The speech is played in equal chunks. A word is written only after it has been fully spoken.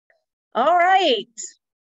All right.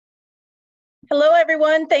 Hello,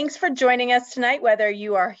 everyone. Thanks for joining us tonight, whether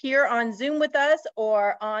you are here on Zoom with us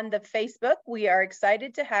or on the Facebook. We are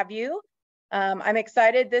excited to have you. I'm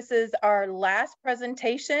excited. This is our last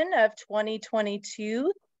presentation of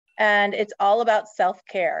 2022, and it's all about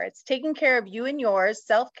self-care. It's taking care of you and yours,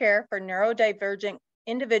 self-care for neurodivergent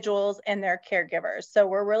individuals and their caregivers. So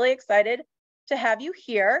we're really excited to have you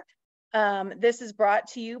here. This is brought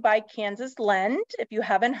to you by Kansas Lend. If you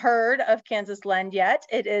haven't heard of Kansas Lend yet,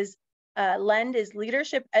 it is Lend is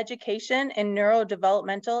Leadership Education in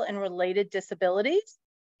Neurodevelopmental and Related Disabilities.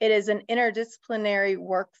 It is an interdisciplinary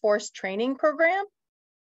workforce training program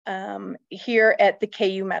here at the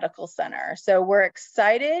KU Medical Center. So we're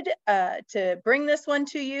excited to bring this one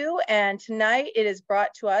to you. And tonight it is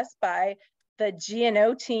brought to us by the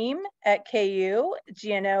GNO team at KU.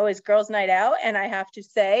 GNO is Girls Night Out. And I have to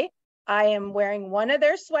say, I am wearing one of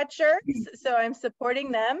their sweatshirts, so I'm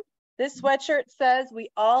supporting them. This sweatshirt says we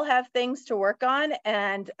all have things to work on,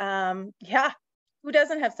 and yeah, who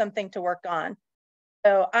doesn't have something to work on?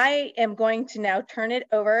 So I am going to now turn it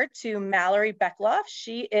over to Mallorey Beckloff.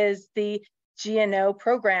 She is the GNO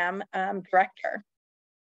Program Director.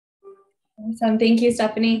 Awesome. Thank you,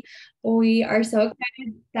 Stephanie. We are so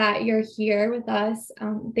excited that you're here with us.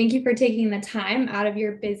 Thank you for taking the time out of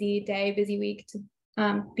your busy day, busy week to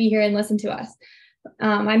be here and listen to us.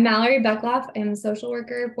 I'm Mallorey Beckloff. I'm a social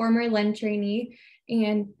worker, former Lend trainee,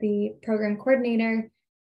 and the program coordinator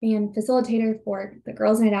and facilitator for the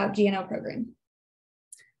Girls Night Out GNO program.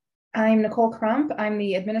 I'm Nicole Crump. I'm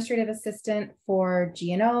the administrative assistant for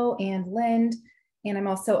GNO and Lend, and I'm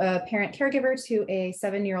also a parent caregiver to a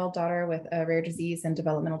 7-year-old daughter with a rare disease and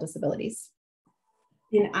developmental disabilities.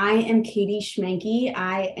 And I am Katie Schmanke.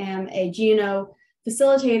 I am a GNO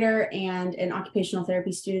facilitator and an occupational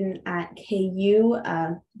therapy student at KU,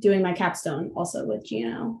 doing my capstone also with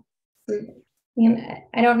GNO. And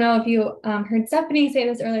I don't know if you heard Stephanie say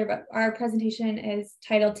this earlier, but our presentation is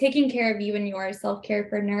titled Taking Care of You and Your Self-Care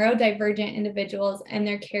for Neurodivergent Individuals and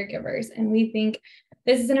Their Caregivers. And we think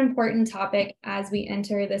this is an important topic as we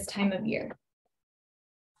enter this time of year.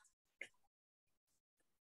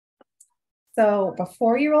 So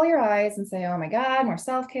before you roll your eyes and say, oh my God, more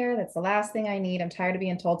self-care, that's the last thing I need. I'm tired of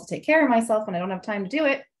being told to take care of myself when I don't have time to do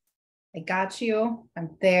it. I got you. I'm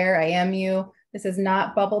there. I am you. This is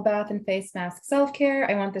not bubble bath and face mask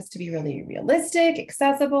self-care. I want this to be really realistic,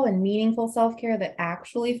 accessible, and meaningful self-care that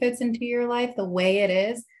actually fits into your life the way it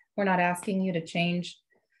is. We're not asking you to change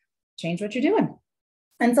what you're doing.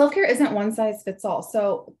 And self-care isn't one size fits all.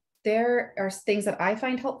 So there are things that I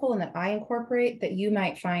find helpful and that I incorporate that you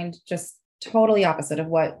might find just totally opposite of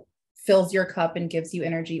what fills your cup and gives you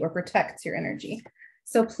energy or protects your energy.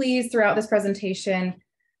 So please, throughout this presentation,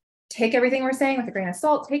 take everything we're saying with a grain of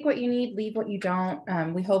salt, take what you need, leave what you don't.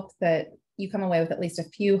 We hope that you come away with at least a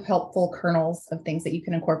few helpful kernels of things that you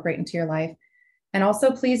can incorporate into your life. And also,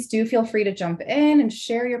 please do feel free to jump in and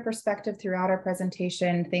share your perspective throughout our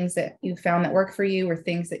presentation, things that you found that work for you or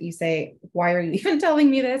things that you say, why are you even telling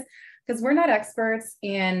me this? Because we're not experts,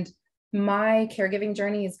 and my caregiving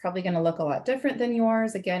journey is probably going to look a lot different than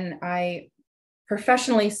yours. Again, I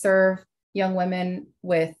professionally serve young women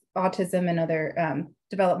with autism and other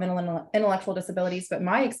developmental and intellectual disabilities, but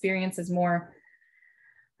my experience is more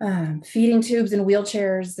feeding tubes and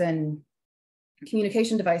wheelchairs and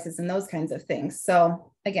communication devices and those kinds of things.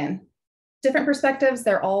 So again, different perspectives,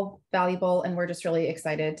 they're all valuable, and we're just really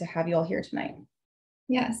excited to have you all here tonight.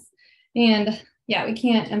 Yes. And yeah, we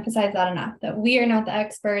can't emphasize that enough, that we are not the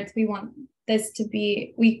experts. We want this to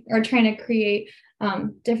be, we are trying to create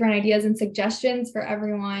different ideas and suggestions for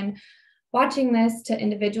everyone watching this to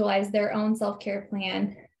individualize their own self-care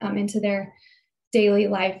plan into their daily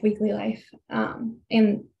life, weekly life.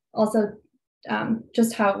 And also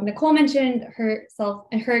just how Nicole mentioned herself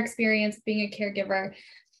and her experience being a caregiver.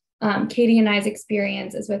 Katie and I's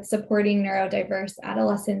experience is with supporting neurodiverse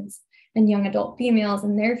adolescents and young adult females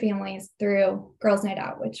and their families through Girls Night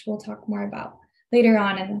Out, which we'll talk more about later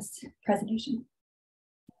on in this presentation.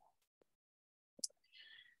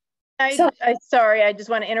 Sorry, I just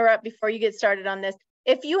want to interrupt before you get started on this.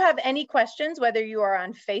 If you have any questions, whether you are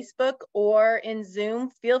on Facebook or in Zoom,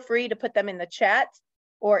 feel free to put them in the chat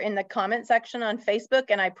or in the comment section on Facebook,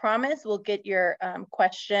 and I promise we'll get your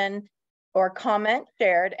question or comment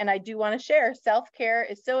shared. And I do want to share, self-care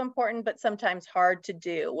is so important, but sometimes hard to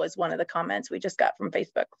do, was one of the comments we just got from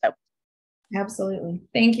Facebook. So absolutely.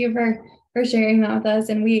 Thank you for sharing that with us.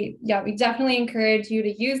 And we definitely encourage you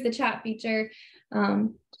to use the chat feature,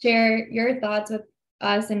 share your thoughts with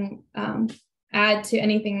us, and add to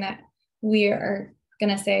anything that we are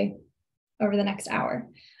going to say over the next hour.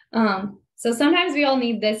 So sometimes we all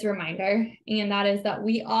need this reminder, and that is that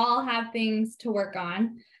we all have things to work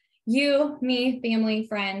on. You, me, family,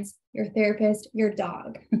 friends, your therapist, your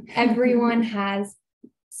dog. Everyone has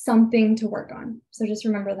something to work on. So just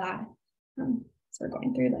remember that as we're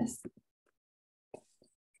going through this.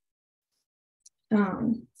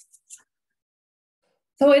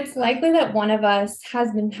 So it's likely that one of us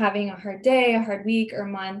has been having a hard day, a hard week or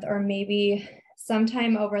month, or maybe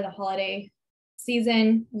sometime over the holiday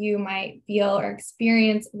season, you might feel or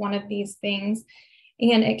experience one of these things.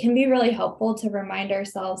 And it can be really helpful to remind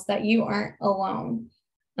ourselves that you aren't alone.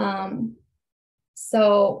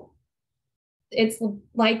 So it's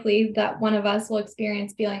likely that one of us will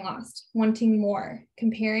experience feeling lost, wanting more,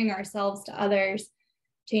 comparing ourselves to others,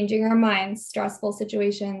 changing our minds, stressful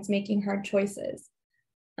situations, making hard choices.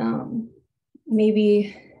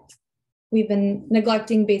 Maybe we've been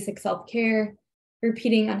neglecting basic self-care,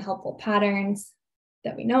 repeating unhelpful patterns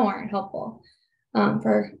that we know aren't helpful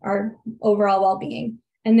for our overall well-being.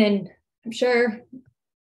 And then I'm sure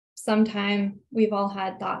sometime we've all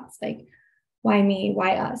had thoughts like, why me?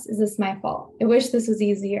 Why us? Is this my fault? I wish this was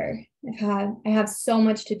easier. I have so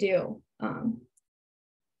much to do.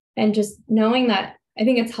 And just knowing that, I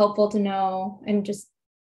think it's helpful to know and just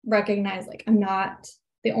recognize, like, I'm not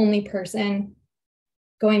the only person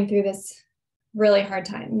going through this really hard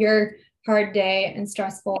time. Your hard day and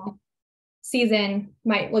stressful season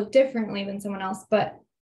might look differently than someone else, but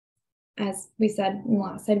as we said in the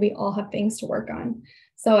last slide, we all have things to work on.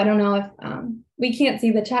 So I don't know if we can't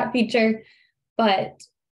see the chat feature, but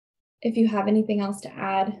if you have anything else to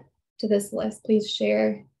add to this list, please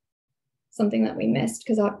share something that we missed,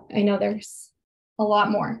 because I know there's a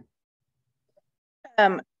lot more.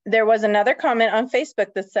 There was another comment on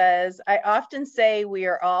Facebook that says, I often say we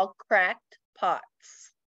are all cracked pots.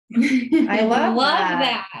 I love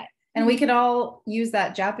that. that. And we could all use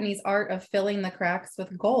that Japanese art of filling the cracks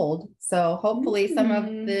with gold. So hopefully some of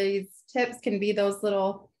these tips can be those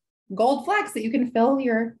little gold flecks that you can fill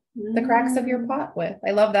the cracks of your pot with.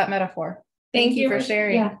 I love that metaphor. Thank you for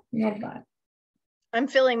sharing. Yeah, love that. I'm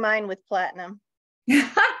filling mine with platinum.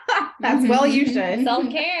 That's well, you should.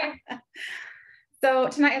 Self-care. So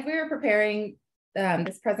tonight, as we were preparing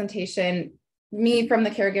this presentation, me from the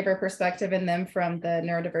caregiver perspective and them from the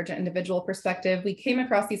neurodivergent individual perspective, we came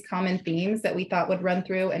across these common themes that we thought would run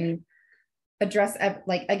through and address,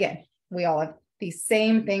 like, again, we all have these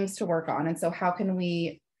same things to work on. And so how can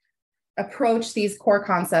we approach these core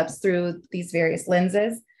concepts through these various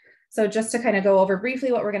lenses? So just to kind of go over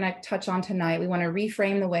briefly what we're going to touch on tonight, we want to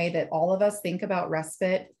reframe the way that all of us think about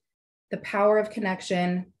respite, the power of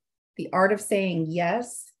connection, the art of saying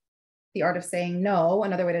yes, the art of saying no.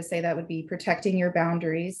 Another way to say that would be protecting your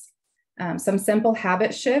boundaries, some simple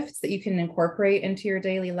habit shifts that you can incorporate into your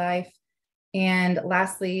daily life. And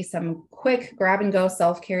lastly, some quick grab and go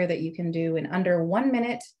self-care that you can do in under 1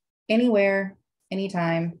 minute, anywhere,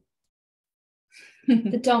 anytime.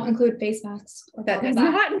 That don't include face masks. That does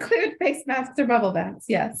not include face masks or bubble baths.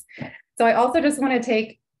 Yes. So I also just want to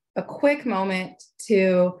take a quick moment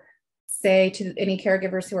to say to any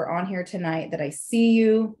caregivers who are on here tonight that I see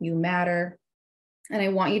you, you matter, and I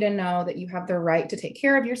want you to know that you have the right to take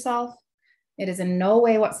care of yourself. It is in no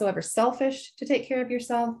way whatsoever selfish to take care of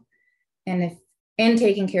yourself. And if in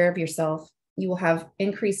taking care of yourself, you will have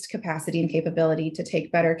increased capacity and capability to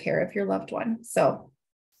take better care of your loved one. So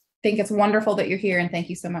I think it's wonderful that you're here, and thank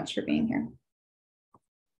you so much for being here.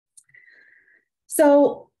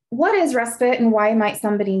 So what is respite and why might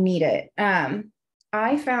somebody need it?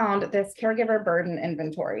 I found this caregiver burden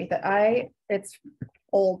inventory that it's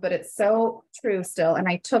old, but it's so true still. And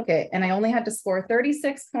I took it and I only had to score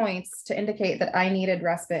 36 points to indicate that I needed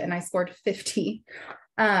respite, and I scored 50.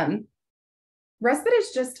 Respite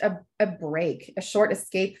is just a break, a short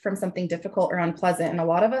escape from something difficult or unpleasant. And a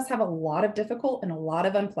lot of us have a lot of difficult and a lot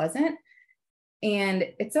of unpleasant, and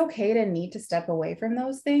it's okay to need to step away from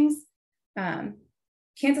those things.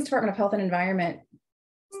 Kansas Department of Health and Environment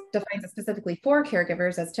defines it specifically for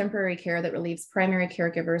caregivers as temporary care that relieves primary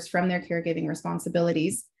caregivers from their caregiving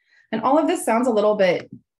responsibilities. And all of this sounds a little bit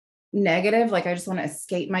negative, like I just want to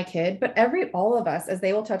escape my kid, but all of us, as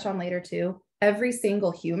they will touch on later too, every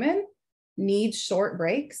single human needs short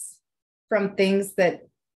breaks from things that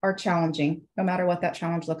are challenging, no matter what that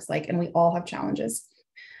challenge looks like. And we all have challenges.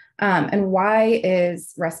 And why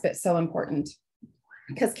is respite so important?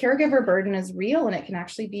 Because caregiver burden is real and it can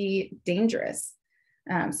actually be dangerous.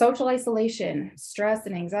 Social isolation, stress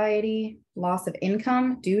and anxiety, loss of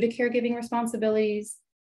income due to caregiving responsibilities,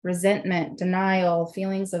 resentment, denial,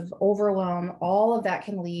 feelings of overwhelm, all of that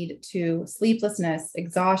can lead to sleeplessness,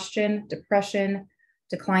 exhaustion, depression,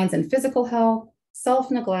 declines in physical health,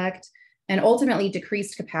 self-neglect, and ultimately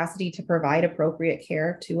decreased capacity to provide appropriate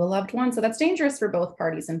care to a loved one. So that's dangerous for both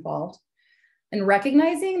parties involved. And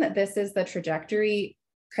recognizing that this is the trajectory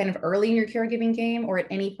kind of early in your caregiving game or at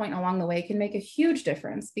any point along the way can make a huge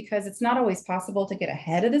difference, because it's not always possible to get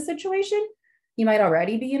ahead of the situation. You might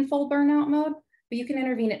already be in full burnout mode, but you can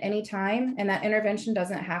intervene at any time. And that intervention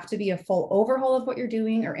doesn't have to be a full overhaul of what you're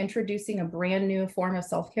doing or introducing a brand new form of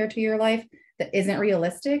self-care to your life that isn't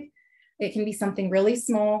realistic. It can be something really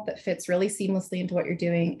small that fits really seamlessly into what you're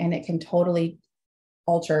doing, and it can totally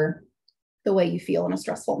alter the way you feel in a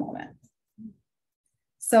stressful moment.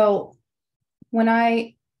 So when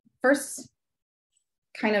I first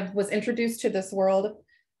kind of was introduced to this world,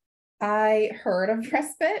 I heard of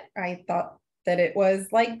respite. I thought that it was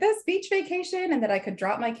like this beach vacation and that I could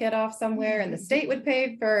drop my kid off somewhere and the state would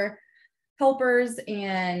pay for helpers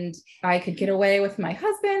and I could get away with my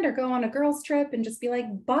husband or go on a girls' trip and just be like,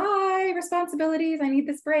 bye, responsibilities. I need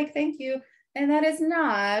this break. Thank you. And that is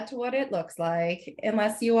not what it looks like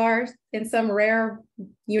unless you are in some rare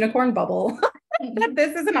unicorn bubble that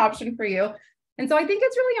this is an option for you. And so I think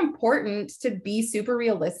it's really important to be super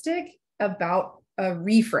realistic about a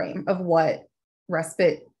reframe of what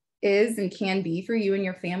respite is and can be for you and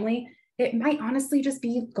your family. It might honestly just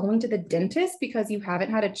be going to the dentist because you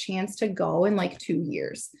haven't had a chance to go in like 2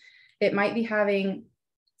 years. It might be having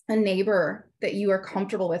a neighbor that you are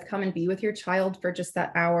comfortable with come and be with your child for just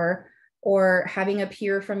that hour, or having a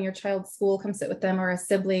peer from your child's school come sit with them, or a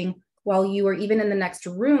sibling while you are even in the next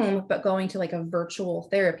room, but going to like a virtual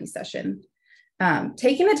therapy session.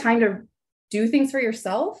 Taking the time to do things for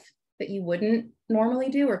yourself that you wouldn't normally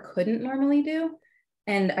do or couldn't normally do,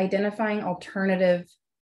 and identifying alternative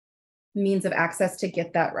means of access to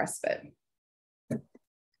get that respite.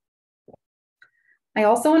 I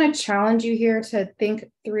also want to challenge you here to think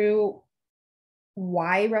through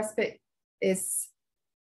why respite is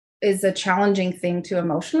a challenging thing to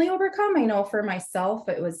emotionally overcome. I know for myself,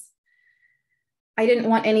 I didn't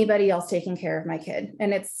want anybody else taking care of my kid.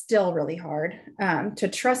 And it's still really hard to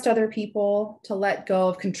trust other people, to let go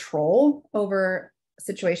of control over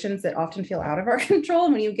situations that often feel out of our control.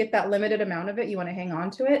 And when you get that limited amount of it, you want to hang on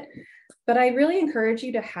to it. But I really encourage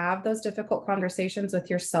you to have those difficult conversations with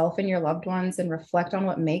yourself and your loved ones and reflect on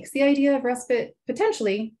what makes the idea of respite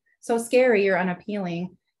potentially so scary or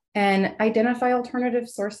unappealing, and identify alternative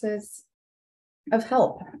sources of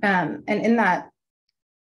help. And in that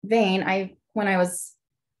vein, when I was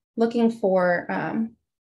looking for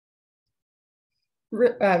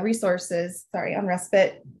resources, on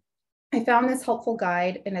respite, I found this helpful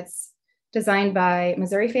guide, and it's designed by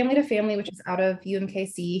Missouri Family to Family, which is out of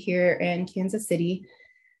UMKC here in Kansas City.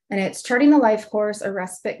 And it's Charting the Life Course, a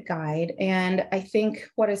respite guide. And I think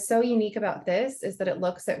what is so unique about this is that it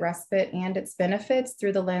looks at respite and its benefits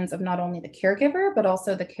through the lens of not only the caregiver, but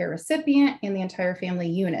also the care recipient and the entire family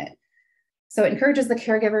unit. So it encourages the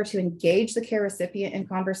caregiver to engage the care recipient in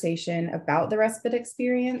conversation about the respite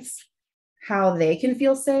experience, how they can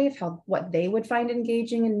feel safe, what they would find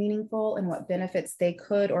engaging and meaningful, and what benefits they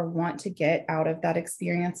could or want to get out of that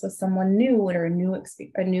experience with someone new or a new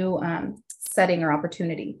setting or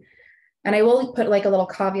opportunity. And I will put like a little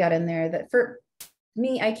caveat in there that for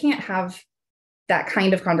me, I can't have that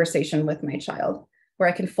kind of conversation with my child where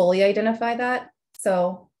I can fully identify that.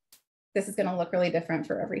 So this is going to look really different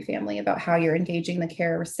for every family about how you're engaging the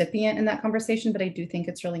care recipient in that conversation. But I do think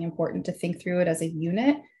it's really important to think through it as a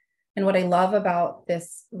unit. And what I love about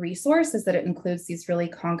this resource is that it includes these really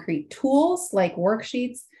concrete tools like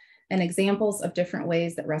worksheets and examples of different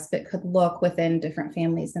ways that respite could look within different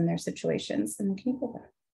families and their situations. And can you pull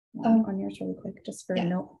that on yours really quick, just for a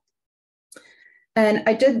note? And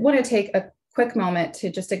I did want to take a quick moment to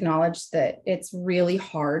just acknowledge that it's really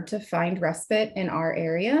hard to find respite in our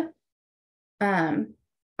area.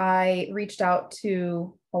 I reached out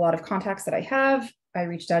to a lot of contacts that I have. I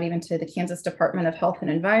reached out even to the Kansas Department of Health and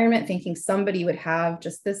Environment, thinking somebody would have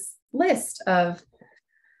just this list of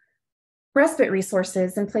respite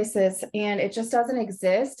resources and places, and it just doesn't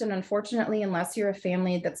exist. And unfortunately, unless you're a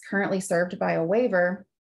family that's currently served by a waiver,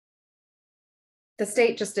 the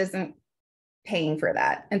state just isn't paying for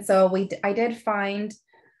that. And so I did find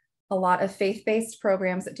a lot of faith-based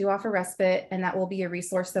programs that do offer respite, and that will be a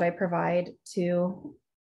resource that I provide to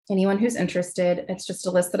anyone who's interested. It's just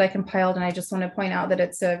a list that I compiled, and I just want to point out that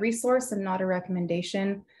it's a resource and not a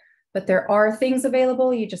recommendation, but there are things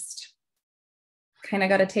available. You just kind of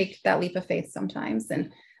got to take that leap of faith sometimes.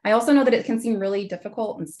 And I also know that it can seem really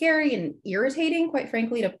difficult and scary and irritating, quite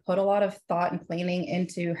frankly, to put a lot of thought and planning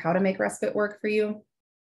into how to make respite work for you.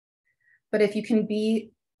 But if you can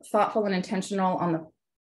be thoughtful and intentional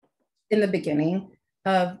in the beginning,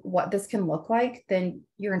 of what this can look like, then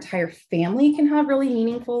your entire family can have really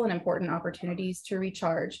meaningful and important opportunities to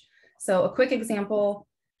recharge. So a quick example,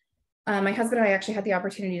 my husband and I actually had the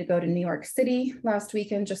opportunity to go to New York City last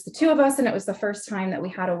weekend, just the two of us, and it was the first time that we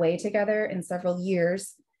had away together in several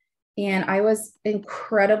years. And I was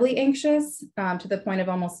incredibly anxious to the point of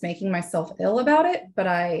almost making myself ill about it, but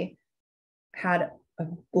I had a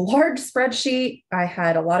large spreadsheet. I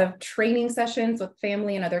had a lot of training sessions with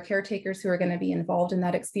family and other caretakers who are going to be involved in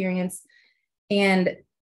that experience, and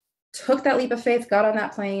took that leap of faith, got on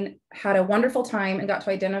that plane, had a wonderful time, and got to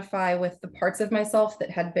identify with the parts of myself that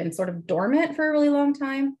had been sort of dormant for a really long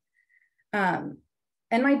time. And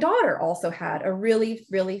my daughter also had a really,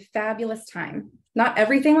 really fabulous time. Not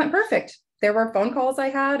everything went perfect. There were phone calls I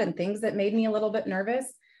had and things that made me a little bit nervous,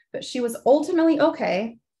 but she was ultimately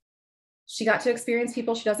okay. She got to experience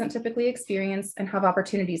people she doesn't typically experience and have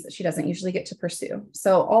opportunities that she doesn't usually get to pursue.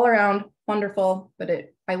 So all around wonderful, but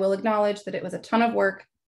I will acknowledge that it was a ton of work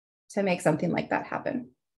to make something like that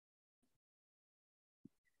happen.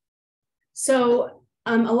 So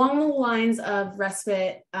along the lines of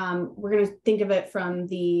respite, we're going to think of it from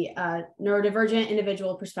the neurodivergent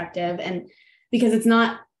individual perspective, and because it's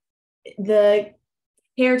not, the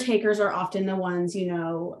caretakers are often the ones,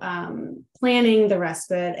 planning the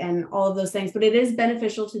respite and all of those things, but it is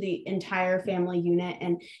beneficial to the entire family unit.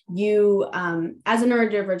 And you, as a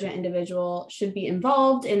neurodivergent individual, should be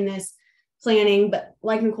involved in this planning. But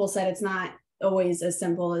like Nicole said, it's not always as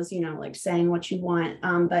simple as, like saying what you want,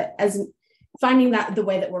 but as finding that the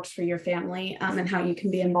way that works for your family and how you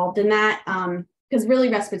can be involved in that. Because really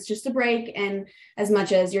respite's just a break. And as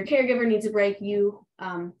much as your caregiver needs a break, you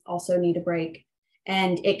also need a break.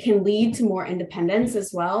 And it can lead to more independence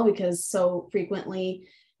as well, because so frequently,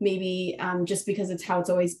 maybe just because it's how it's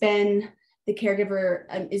always been, the caregiver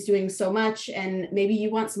is doing so much, and maybe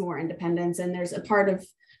you want some more independence, and there's a part of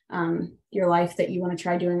your life that you want to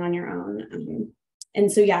try doing on your own.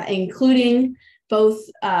 And so, yeah, including both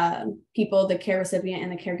people, the care recipient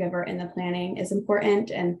and the caregiver, in the planning is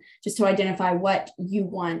important, and just to identify what you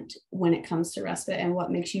want when it comes to respite and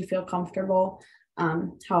what makes you feel comfortable,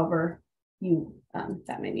 however you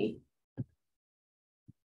that may be.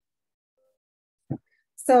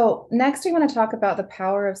 So next we want to talk about the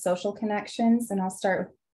power of social connections, and I'll start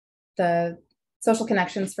with the social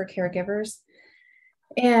connections for caregivers.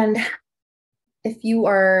 And if you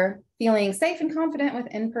are feeling safe and confident with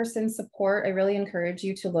in-person support, I really encourage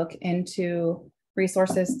you to look into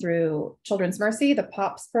resources through Children's Mercy, the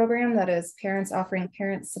POPS program, that is Parents Offering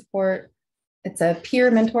Parents Support. It's a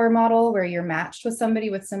peer mentor model where you're matched with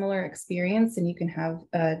somebody with similar experience, and you can have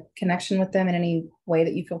a connection with them in any way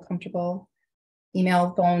that you feel comfortable.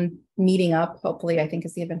 Email, phone, meeting up, hopefully, I think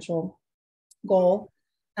is the eventual goal.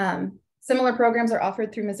 Similar programs are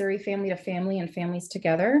offered through Missouri Family to Family and Families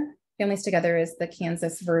Together. Families Together is the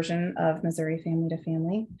Kansas version of Missouri Family to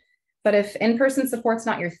Family. But if in-person support's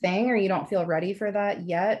not your thing, or you don't feel ready for that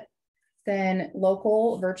yet, then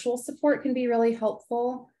local virtual support can be really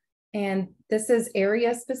helpful. And this is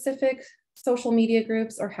area-specific social media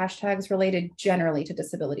groups or hashtags related generally to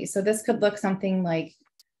disability. So this could look something like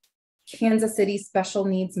Kansas City Special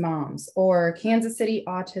Needs Moms, or Kansas City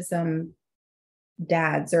Autism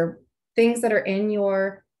Dads, or things that are in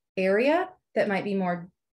your area that might be more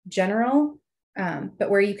general, but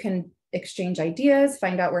where you can exchange ideas,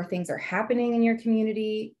 find out where things are happening in your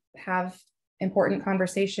community, have important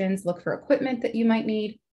conversations, look for equipment that you might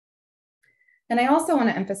need. And I also want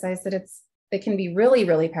to emphasize that it can be really,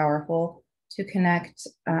 really powerful to connect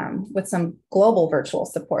with some global virtual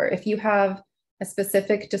support. If you have a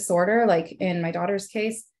specific disorder, like in my daughter's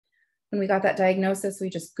case, when we got that diagnosis, we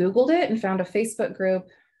just Googled it and found a Facebook group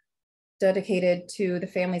dedicated to the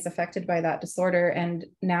families affected by that disorder. And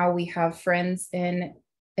now we have friends in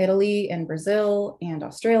Italy and Brazil and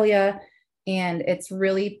Australia. And it's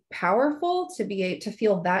really powerful to be able to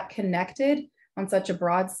feel that connected on such a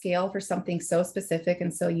broad scale for something so specific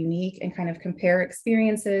and so unique, and kind of compare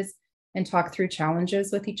experiences and talk through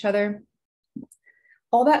challenges with each other.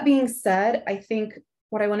 All that being said, I think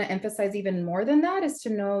what I want to emphasize even more than that is to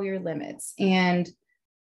know your limits, and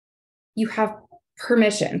you have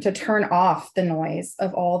permission to turn off the noise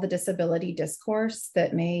of all the disability discourse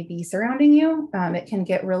that may be surrounding you. It can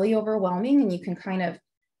get really overwhelming, and you can kind of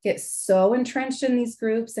get so entrenched in these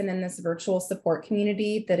groups and in this virtual support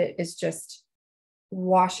community that it is just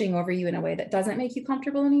washing over you in a way that doesn't make you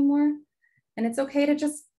comfortable anymore. And it's okay to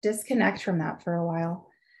just disconnect from that for a while.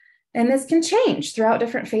 And this can change throughout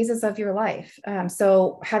different phases of your life.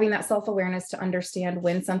 So having that self-awareness to understand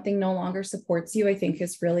when something no longer supports you, I think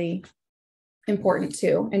is really important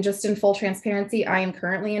too. And just in full transparency, I am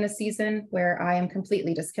currently in a season where I am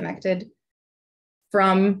completely disconnected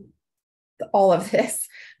from all of this,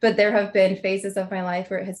 but there have been phases of my life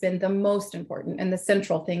where it has been the most important and the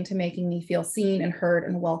central thing to making me feel seen and heard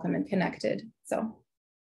and welcome and connected. So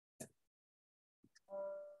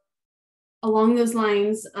along those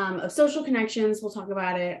lines of social connections, we'll talk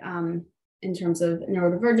about it in terms of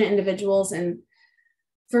neurodivergent individuals. And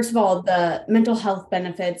first of all, the mental health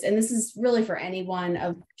benefits, and this is really for anyone,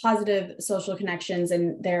 of positive social connections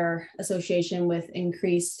and their association with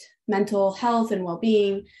increased mental health and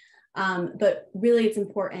well-being. But really, it's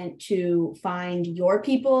important to find your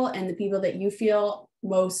people and the people that you feel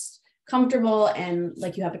most comfortable and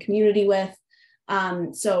like you have a community with.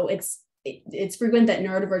 So it's frequent that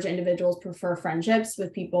neurodivergent individuals prefer friendships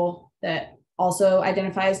with people that also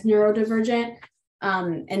identify as neurodivergent.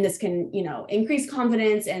 And this can, increase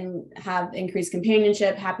confidence and have increased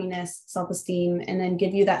companionship, happiness, self-esteem, and then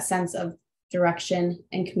give you that sense of direction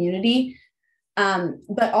and community.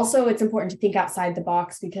 But also it's important to think outside the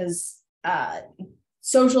box, because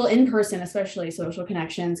social in-person, especially social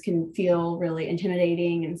connections, can feel really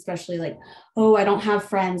intimidating, and especially like, oh, I don't have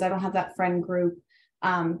friends. I don't have that friend group.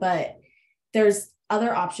 But there's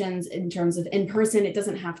other options in terms of in-person. It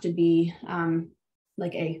doesn't have to be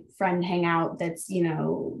like a friend hangout that's,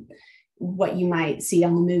 what you might see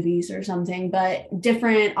on the movies or something, but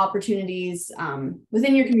different opportunities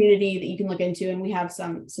within your community that you can look into. And we have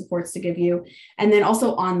some supports to give you. And then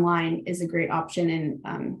also online is a great option,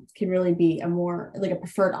 and can really be a more like a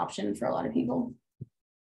preferred option for a lot of people.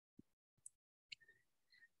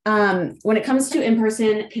 When it comes to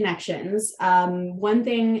in-person connections, one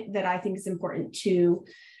thing that I think is important to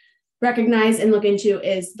recognize and look into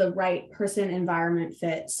is the right person environment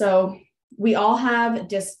fit. So we all have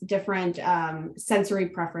just different sensory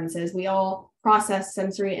preferences. We all process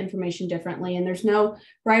sensory information differently, and there's no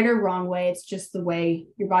right or wrong way. It's just the way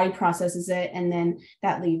your body processes it, and then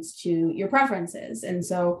that leads to your preferences. And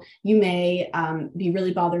so you may be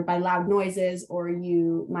really bothered by loud noises, or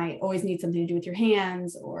you might always need something to do with your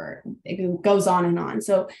hands, or it goes on and on.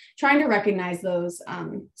 So trying to recognize those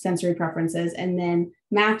sensory preferences and then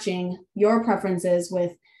matching your preferences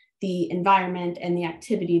with the environment and the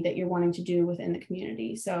activity that you're wanting to do within the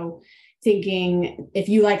community. So thinking, if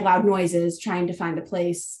you like loud noises, trying to find a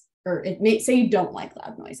place, or it may say you don't like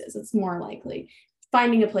loud noises, it's more likely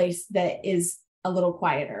finding a place that is a little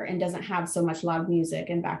quieter and doesn't have so much loud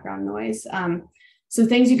music and background noise. So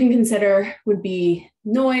things you can consider would be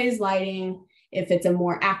noise, lighting, if it's a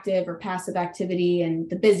more active or passive activity, and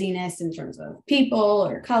the busyness in terms of people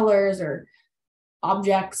or colors or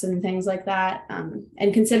objects and things like that.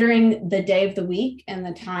 And considering the day of the week and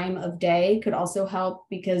the time of day could also help,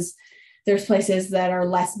 because there's places that are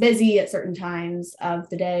less busy at certain times of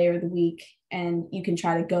the day or the week, and you can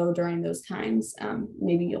try to go during those times.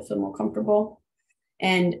 Maybe you'll feel more comfortable.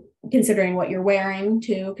 And considering what you're wearing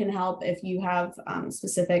too can help if you have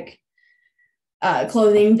specific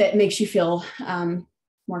clothing that makes you feel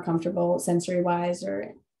more comfortable sensory wise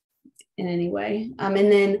or in any way. And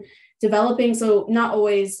then developing, so not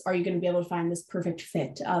always are you going to be able to find this perfect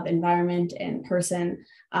fit of environment and person.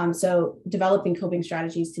 So developing coping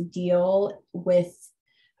strategies to deal with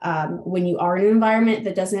when you are in an environment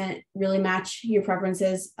that doesn't really match your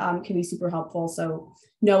preferences can be super helpful. So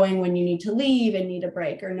knowing when you need to leave and need a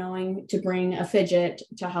break, or knowing to bring a fidget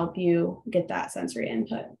to help you get that sensory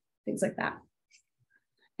input, things like that.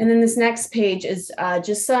 And then this next page is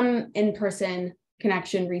just some in-person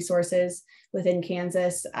connection resources within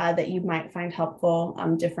Kansas that you might find helpful,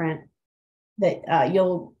 different, that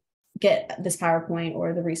you'll get this PowerPoint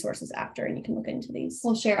or the resources after, and you can look into these.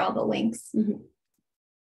 We'll share all the links. Mm-hmm.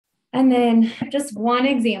 And then just one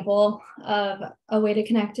example of a way to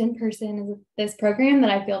connect in person is this program that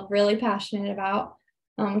I feel really passionate about,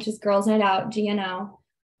 which is Girls Night Out, GNO.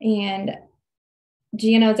 And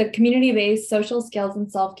GNO is a community-based social skills and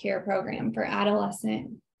self-care program for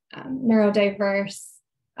adolescent, neurodiverse,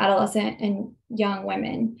 adolescent, and young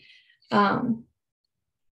women.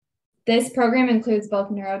 This program includes both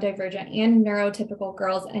neurodivergent and neurotypical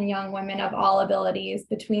girls and young women of all abilities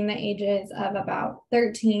between the ages of about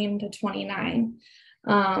 13 to 29.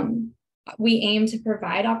 We aim to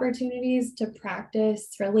provide opportunities to practice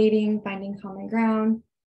relating, finding common ground.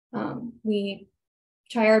 We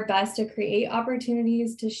try our best to create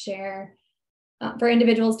opportunities to share, for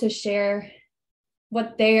individuals to share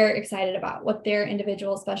what they're excited about, what their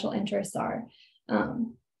individual special interests are.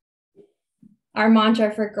 Our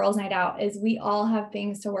mantra for Girls Night Out is we all have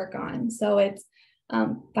things to work on. So it's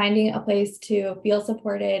finding a place to feel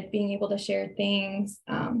supported, being able to share things,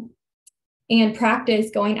 and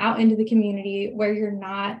practice going out into the community where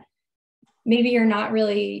maybe you're not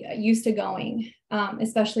really used to going,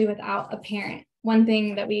 especially without a parent. One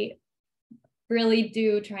thing that we really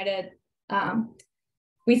do try to,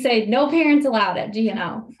 we say no parents allowed at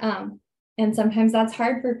GNO. And sometimes that's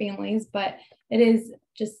hard for families, but it is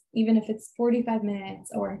just, even if it's 45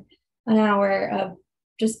 minutes or an hour of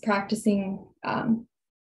just practicing,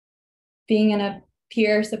 being in a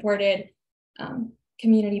peer supported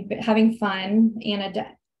community, having fun, and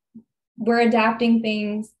we're adapting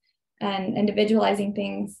things and individualizing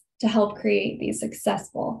things to help create these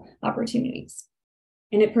successful opportunities.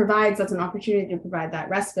 And it provides us an opportunity to provide that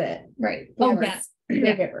respite. Right. Oh, yes.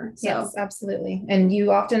 Caregiver. So. Yes, absolutely. And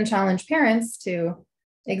you often challenge parents to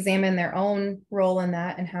examine their own role in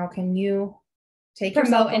that, and how can you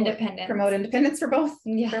promote independence for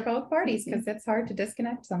both parties, because it's hard to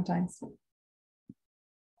disconnect sometimes.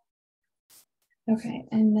 Okay,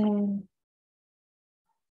 and then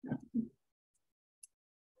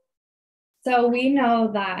so we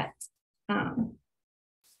know that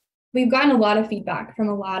we've gotten a lot of feedback from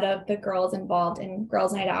a lot of the girls involved in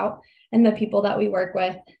Girls Night Out and the people that we work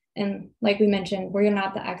with. And like we mentioned, we are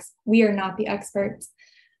not the experts,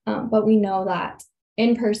 but we know that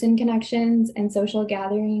in-person connections and social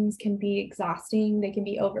gatherings can be exhausting. They can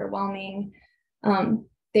be overwhelming.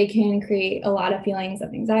 They can create a lot of feelings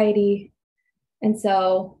of anxiety. And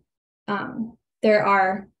so there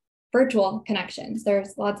are virtual connections.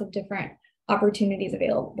 There's lots of different opportunities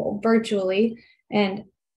available virtually. And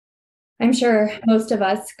I'm sure most of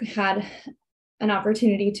us had an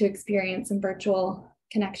opportunity to experience some virtual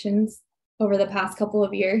connections over the past couple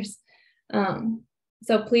of years.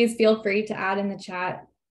 So please feel free to add in the chat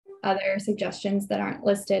other suggestions that aren't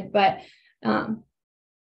listed, but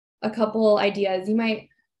a couple ideas. You might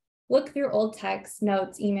look through old texts,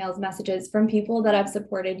 notes, emails, messages from people that have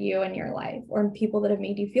supported you in your life, or people that have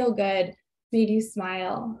made you feel good, made you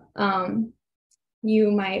smile.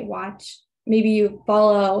 You might watch, maybe you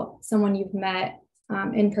follow someone you've met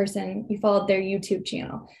in person, you followed their YouTube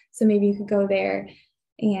channel. So maybe you could go there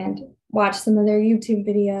and watch some of their YouTube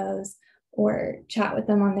videos, or chat with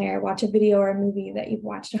them on there, watch a video or a movie that you've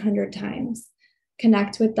watched 100 times,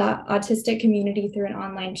 connect with the autistic community through an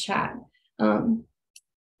online chat.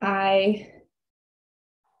 I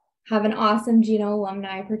have an awesome GNO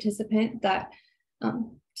alumni participant that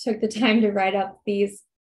took the time to write up these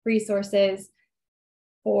resources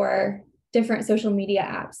for different social media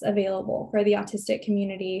apps available for the autistic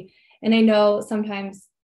community. And I know sometimes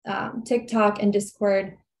TikTok and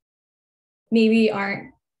Discord maybe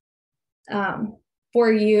aren't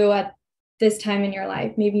for you at this time in your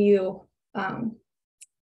life. Maybe you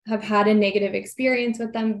have had a negative experience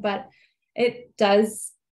with them, but it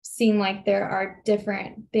does seem like there are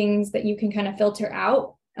different things that you can kind of filter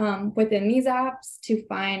out within these apps to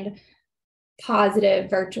find positive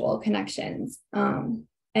virtual connections.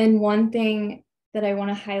 And one thing that I want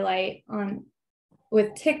to highlight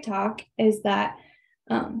with TikTok is that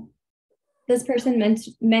this person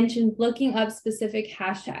mentioned looking up specific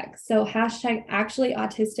hashtags. So hashtag actually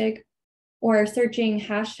autistic, or searching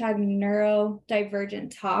hashtag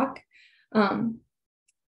neurodivergent talk.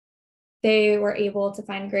 They were able to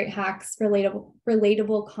find great hacks,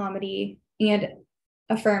 relatable comedy, and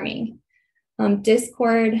affirming.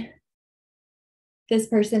 Discord, this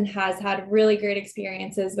person has had really great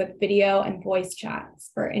experiences with video and voice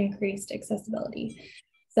chats for increased accessibility.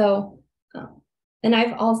 So, and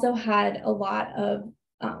I've also had a lot of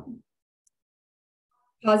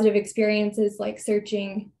positive experiences, like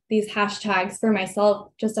searching these hashtags for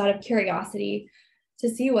myself, just out of curiosity to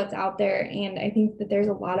see what's out there. And I think that there's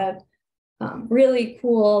a lot of really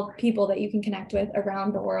cool people that you can connect with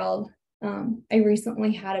around the world. I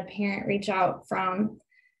recently had a parent reach out from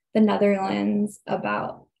the Netherlands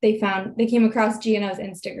about, they came across GNO's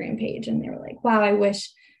Instagram page, and they were like, wow, I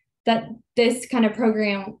wish that this kind of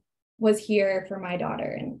program was here for my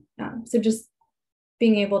daughter. And so just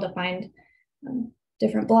being able to find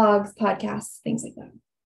different blogs, podcasts, things like that.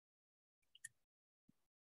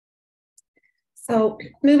 So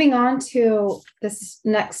moving on to this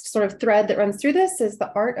next sort of thread that runs through this is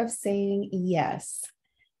the art of saying yes.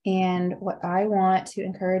 And what I want to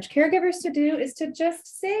encourage caregivers to do is to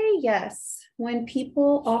just say yes. When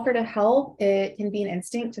people offer to help, it can be an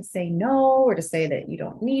instinct to say no, or to say that you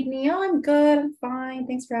don't need me. Oh, I'm good, I'm fine.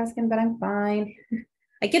 Thanks for asking, but I'm fine.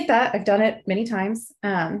 I get that. I've done it many times.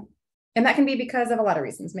 And that can be because of a lot of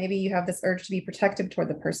reasons. Maybe you have this urge to be protective toward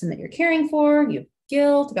the person that you're caring for. You have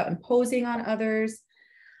guilt about imposing on others,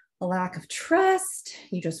 a lack of trust.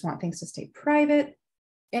 You just want things to stay private.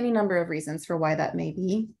 Any number of reasons for why that may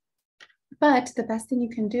be. But the best thing you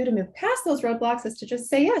can do to move past those roadblocks is to just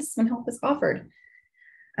say yes when help is offered.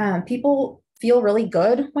 People feel really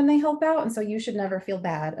good when they help out, and so you should never feel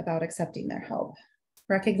bad about accepting their help.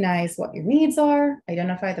 Recognize what your needs are,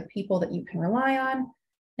 identify the people that you can rely on,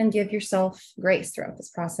 and give yourself grace throughout this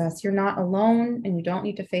process. You're not alone, and you don't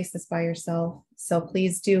need to face this by yourself. So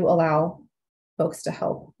please do allow folks to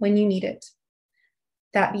help when you need it.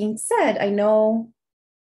 That being said, I know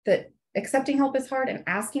that accepting help is hard, and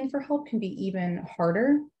asking for help can be even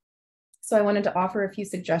harder. So I wanted to offer a few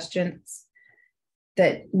suggestions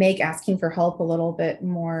that make asking for help a little bit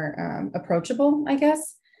more approachable, I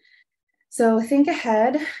guess. So think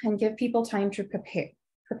ahead and give people time to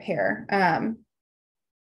prepare.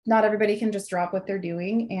 Not everybody can just drop what they're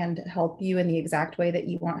doing and help you in the exact way that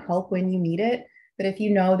you want help when you need it. But if you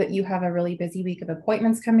know that you have a really busy week of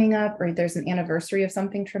appointments coming up, or there's an anniversary of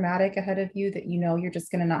something traumatic ahead of you that you know you're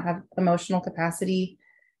just going to not have emotional capacity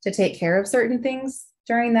to take care of certain things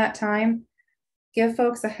during that time, give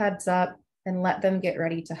folks a heads up and let them get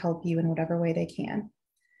ready to help you in whatever way they can.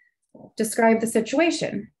 Describe the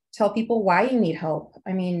situation. Tell people why you need help.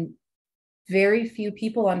 I mean, very few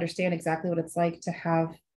people understand exactly what it's like to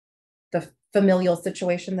have the familial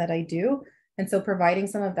situation that I do. And so providing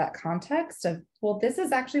some of that context of, well, this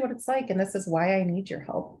is actually what it's like, and this is why I need your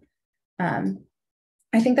help.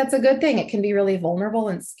 I think that's a good thing. It can be really vulnerable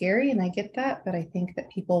and scary, and I get that, but I think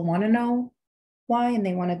that people want to know why, and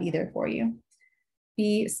they want to be there for you.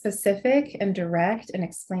 Be specific and direct and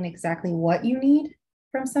explain exactly what you need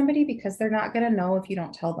from somebody, because they're not going to know if you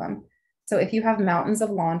don't tell them. So if you have mountains of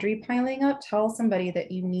laundry piling up, tell somebody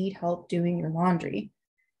that you need help doing your laundry.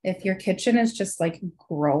 If your kitchen is just like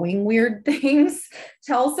growing weird things,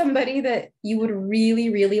 tell somebody that you would really,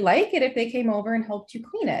 really like it if they came over and helped you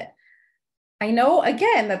clean it. I know,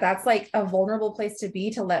 again, that that's like a vulnerable place to be,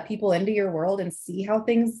 to let people into your world and see how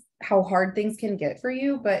hard things can get for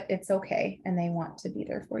you, but it's okay. And they want to be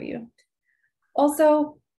there for you.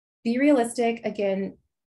 Also, be realistic. Again,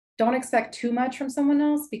 don't expect too much from someone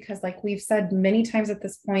else, because like we've said many times at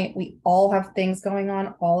this point, we all have things going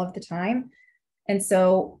on all of the time. And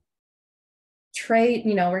so we're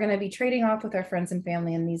going to be trading off with our friends and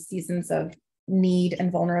family in these seasons of need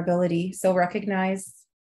and vulnerability. So recognize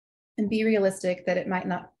and be realistic that it might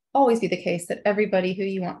not always be the case that everybody who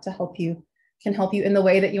you want to help you can help you in the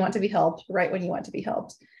way that you want to be helped, right when you want to be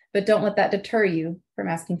helped. But don't let that deter you from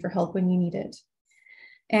asking for help when you need it.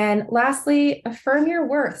 And lastly, affirm your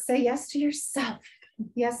worth. Say yes to yourself.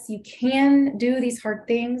 Yes, you can do these hard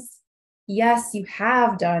things. Yes, you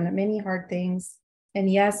have done many hard things. And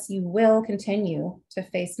yes, you will continue to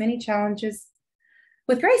face many challenges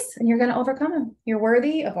with grace, and you're going to overcome them. You're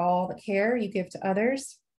worthy of all the care you give to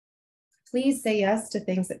others. Please say yes to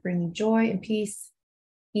things that bring you joy and peace,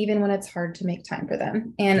 even when it's hard to make time for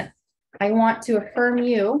them. And I want to affirm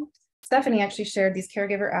you. Stephanie actually shared these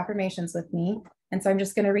caregiver affirmations with me. And so I'm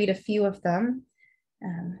just going to read a few of them.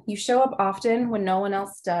 You show up often when no one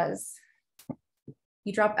else does.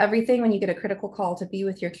 You drop everything when you get a critical call to be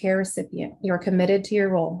with your care recipient. You are committed to your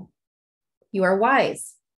role. You are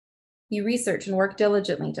wise. You research and work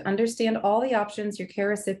diligently to understand all the options your care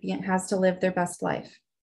recipient has to live their best life.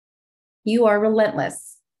 You are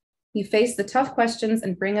relentless. You face the tough questions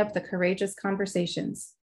and bring up the courageous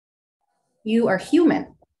conversations. You are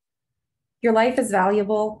human. Your life is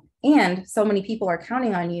valuable, and so many people are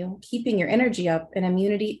counting on you, keeping your energy up and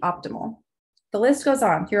immunity optimal. The list goes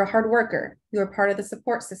on. You're a hard worker. You are part of the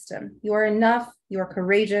support system. You are enough. You are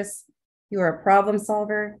courageous. You are a problem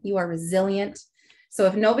solver. You are resilient. So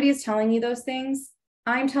if nobody is telling you those things,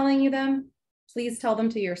 I'm telling you them. Please tell them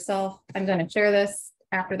to yourself. I'm going to share this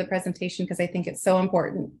after the presentation because I think it's so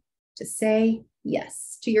important to say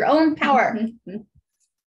yes to your own power. On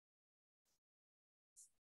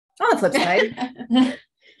the flip side,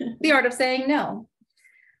 the art of saying no.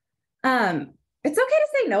 It's okay to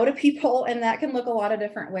say no to people, and that can look a lot of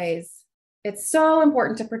different ways. It's so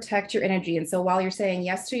important to protect your energy. And so while you're saying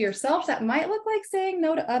yes to yourself, that might look like saying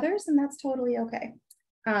no to others, and that's totally okay.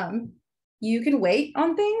 You can wait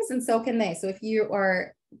on things, and so can they. So if you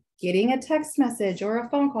are getting a text message or a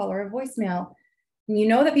phone call or a voicemail, and you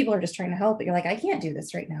know that people are just trying to help, but you're like, I can't do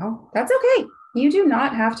this right now. That's okay. You do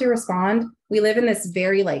not have to respond. We live in this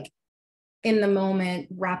very in the moment,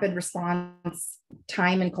 rapid response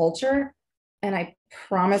time and culture. And I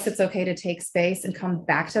promise it's okay to take space and come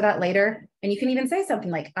back to that later. And you can even say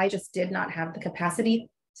something like, I just did not have the capacity.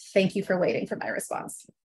 Thank you for waiting for my response.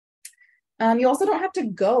 You also don't have to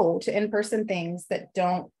go to in-person things that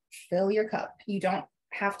don't fill your cup. You don't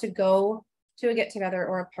have to go to a get-together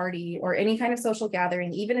or a party or any kind of social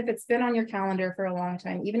gathering, even if it's been on your calendar for a long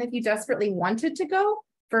time, even if you desperately wanted to go,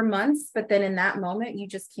 for months, but then in that moment, you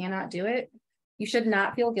just cannot do it, you should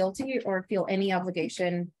not feel guilty or feel any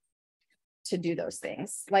obligation to do those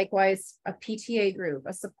things. Likewise, a PTA group,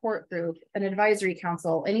 a support group, an advisory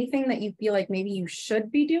council, anything that you feel like maybe you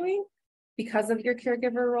should be doing because of your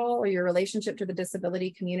caregiver role or your relationship to the disability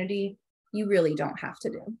community, you really don't have to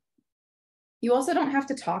do. You also don't have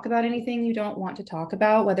to talk about anything you don't want to talk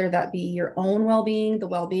about, whether that be your own well-being, the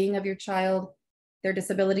well-being of your child, their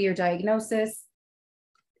disability or diagnosis,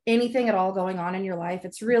 anything at all going on in your life.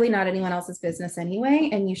 It's really not anyone else's business anyway,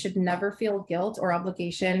 and you should never feel guilt or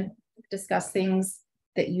obligation to discuss things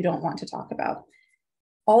that you don't want to talk about.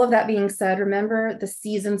 All of that being said, remember the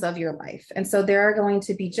seasons of your life. And so there are going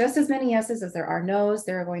to be just as many yeses as there are nos.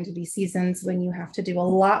 There are going to be seasons when you have to do a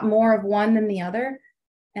lot more of one than the other.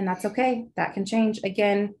 And that's okay. That can change.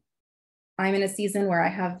 Again, I'm in a season where I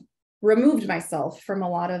have removed myself from a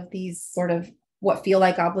lot of these sort of what feel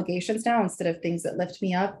like obligations now instead of things that lift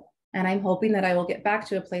me up. And I'm hoping that I will get back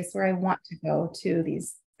to a place where I want to go to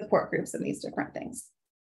these support groups and these different things.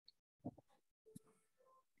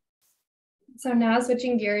 So now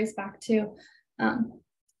switching gears back to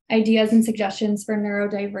ideas and suggestions for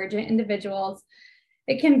neurodivergent individuals.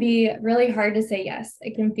 It can be really hard to say yes.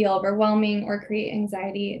 It can feel overwhelming or create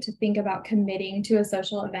anxiety to think about committing to a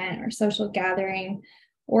social event or social gathering,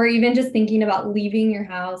 or even just thinking about leaving your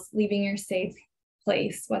house, leaving your safe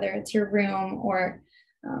place, whether it's your room or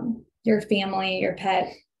your family, your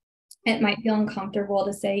pet. It might feel uncomfortable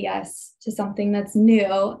to say yes to something that's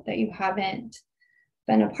new that you haven't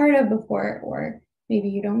been a part of before, or maybe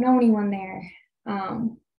you don't know anyone there.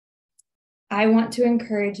 I want to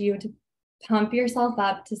encourage you to pump yourself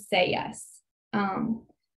up to say yes.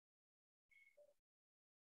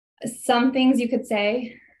 Some things you could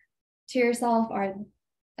say to yourself are,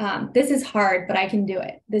 this is hard, but I can do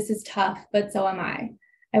it. This is tough, but so am I.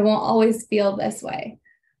 I won't always feel this way.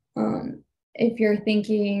 If you're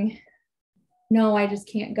thinking, no, I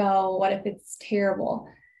just can't go. What if it's terrible?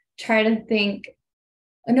 Try to think,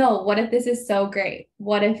 no, what if this is so great?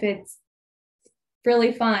 What if it's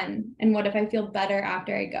really fun? And what if I feel better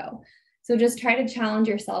after I go? So just try to challenge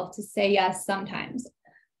yourself to say yes sometimes.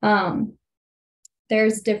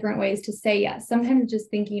 There's different ways to say yes. Sometimes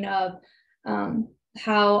just thinking of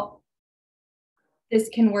how this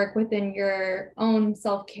can work within your own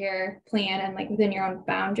self-care plan and like within your own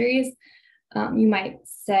boundaries. You might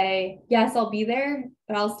say, yes, I'll be there,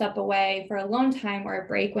 but I'll step away for alone time or a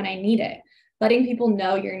break when I need it. Letting people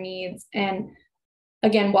know your needs and,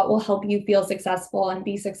 again, what will help you feel successful and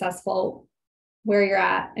be successful where you're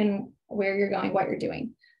at and where you're going, what you're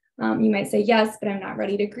doing. You might say, yes, but I'm not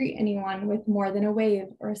ready to greet anyone with more than a wave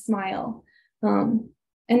or a smile. And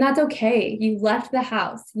that's okay. You left the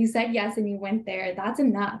house. You said yes and you went there. That's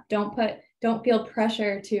enough. Don't feel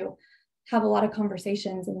pressure to have a lot of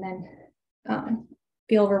conversations and then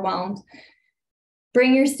feel overwhelmed.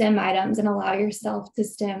 Bring your STEM items and allow yourself to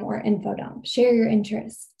STEM or info dump. Share your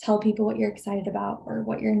interests. Tell people what you're excited about or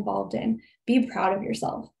what you're involved in. Be proud of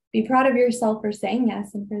yourself. Be proud of yourself for saying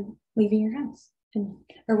yes and for leaving your house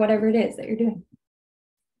or whatever it is that you're doing.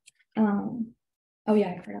 Oh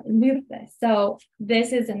yeah, I forgot to do this. So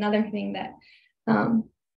this is another thing that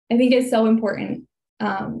I think is so important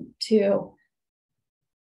to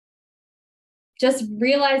just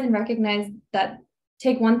realize and recognize that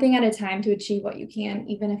take one thing at a time to achieve what you can,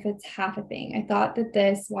 even if it's half a thing. I thought that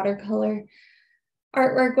this watercolor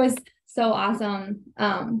artwork was so awesome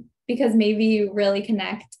because maybe you really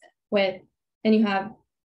connect with, and you have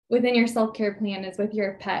within your self-care plan is with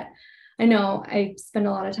your pet. I know I spend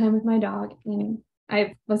a lot of time with my dog and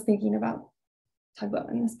I was thinking about talking about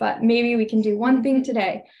this, but maybe we can do one thing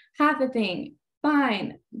today, half a thing,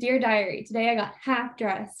 fine. Dear diary, today I got half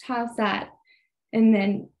dressed, how sad. And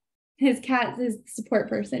then his cat is the support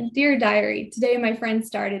person. Dear diary, today my friend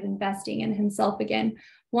started investing in himself again.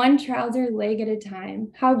 One trouser leg at a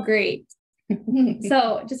time. How great.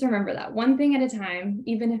 So just remember that one thing at a time,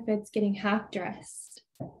 even if it's getting half dressed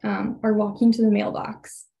or walking to the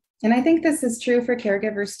mailbox. And I think this is true for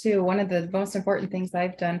caregivers too. One of the most important things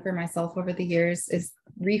I've done for myself over the years is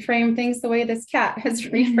reframe things the way this cat has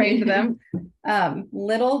reframed them.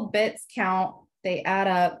 Little bits count, they add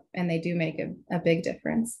up, and they do make a big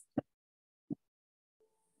difference.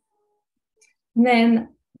 And then,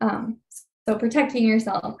 so protecting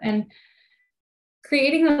yourself and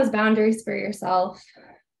creating those boundaries for yourself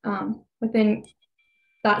within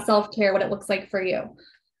that self-care, what it looks like for you.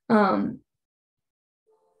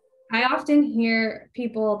 I often hear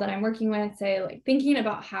people that I'm working with say, like, thinking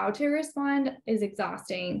about how to respond is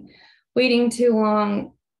exhausting. Waiting too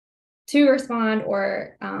long to respond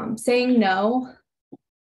or saying no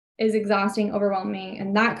is exhausting, overwhelming,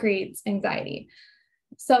 and that creates anxiety.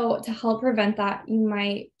 So to help prevent that, you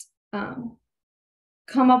might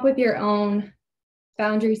come up with your own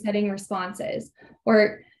boundary setting responses,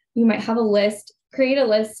 or you might have a list, create a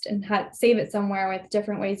list and save it somewhere with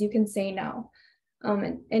different ways you can say no.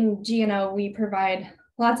 In GNO, we provide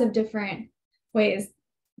lots of different ways,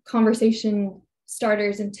 conversation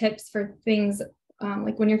starters and tips for things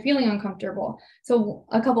like when you're feeling uncomfortable. So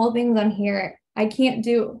a couple of things on here, I can't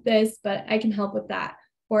do this, but I can help with that.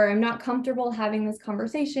 Or I'm not comfortable having this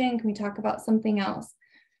conversation. Can we talk about something else?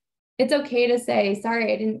 It's okay to say,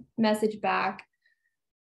 sorry, I didn't message back.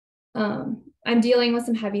 I'm dealing with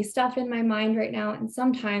some heavy stuff in my mind right now. And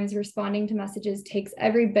sometimes responding to messages takes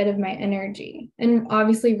every bit of my energy, and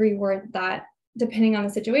obviously reword that depending on the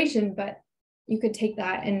situation, but you could take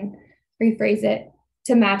that and rephrase it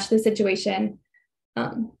to match the situation.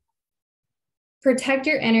 Protect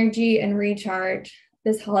your energy and recharge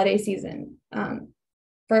this holiday season.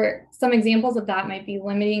 For some examples of that might be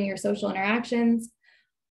limiting your social interactions,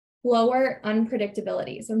 lower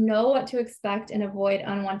unpredictability. So know what to expect and avoid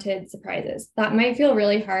unwanted surprises. That might feel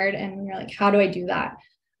really hard. And you're like, how do I do that?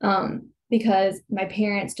 Because my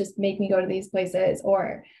parents just make me go to these places,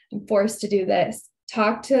 or I'm forced to do this.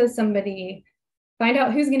 Talk to somebody, find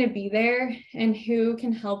out who's going to be there and who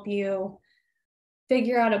can help you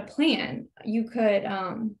figure out a plan. You could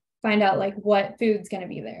find out like what food's going to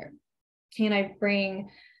be there. Can I bring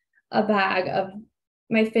a bag of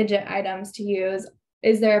my fidget items to use?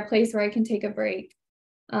 Is there a place where I can take a break?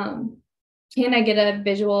 Can I get a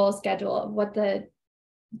visual schedule of what the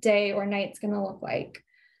day or night's going to look like?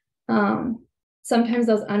 Sometimes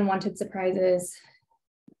those unwanted surprises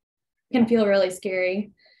can feel really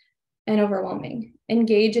scary and overwhelming.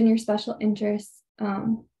 Engage in your special interests.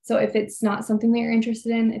 So if it's not something that you're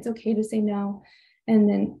interested in, it's okay to say no. And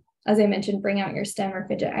then, as I mentioned, bring out your STEM or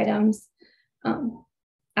fidget items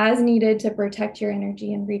as needed to protect your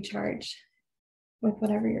energy and recharge with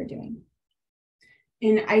whatever you're doing.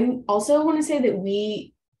 And I also want to say that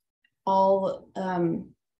we all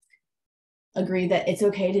agree that it's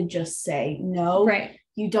okay to just say no. Right.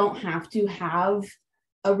 You don't have to have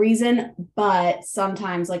a reason, but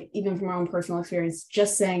sometimes, like even from our own personal experience,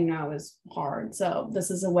 just saying no is hard. So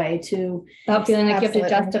this is a way to, without feeling like Absolutely.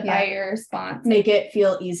 you have to justify your response, make it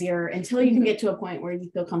feel easier until you can get to a point where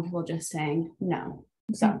you feel comfortable just saying no.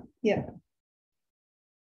 So yeah.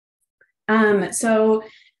 So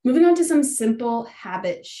moving on to some simple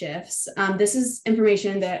habit shifts. This is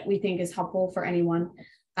information that we think is helpful for anyone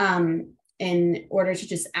in order to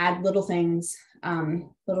just add little things,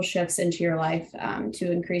 little shifts into your life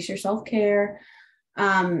to increase your self-care.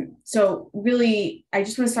 So really, I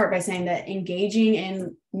just want to start by saying that engaging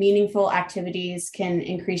in meaningful activities can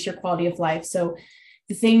increase your quality of life. So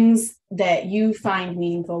the things that you find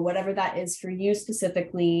meaningful, whatever that is for you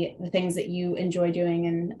specifically, the things that you enjoy doing,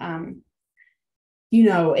 and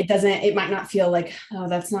it might not feel like, oh,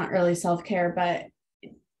 that's not really self-care, but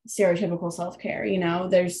stereotypical self-care,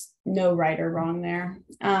 there's no right or wrong there.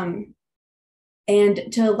 And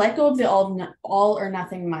to let go of the all or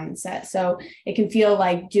nothing mindset. So it can feel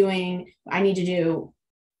like I need to do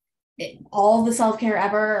all the self-care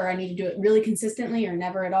ever, or I need to do it really consistently or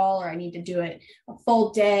never at all, or I need to do it a full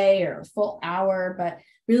day or a full hour, but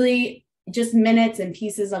really just minutes and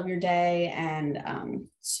pieces of your day and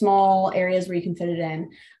small areas where you can fit it in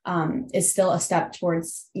is still a step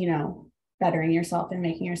towards, bettering yourself and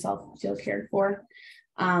making yourself feel cared for.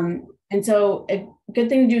 And so a good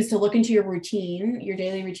thing to do is to look into your routine, your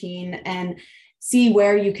daily routine, and see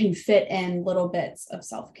where you can fit in little bits of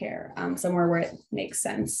self-care, somewhere where it makes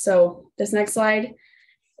sense. So this next slide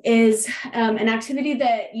is an activity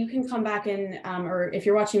that you can come back and, or if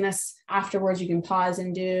you're watching this afterwards, you can pause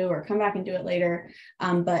and do, or come back and do it later.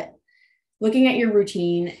 But looking at your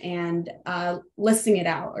routine and listing it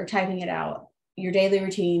out or typing it out, your daily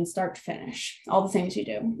routine, start to finish, all the things you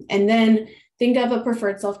do. And then think of a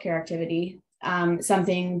preferred self-care activity,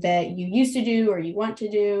 something that you used to do or you want to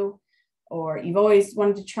do, or you've always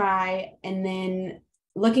wanted to try. And then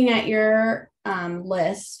looking at your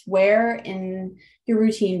list, where in your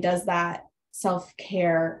routine does that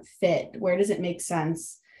self-care fit? Where does it make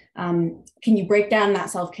sense? Can you break down that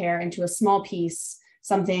self-care into a small piece,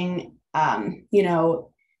 something,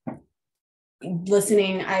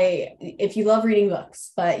 listening? If you love reading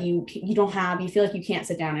books, but you feel like you can't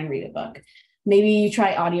sit down and read a book, maybe you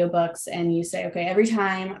try audiobooks and you say, okay, every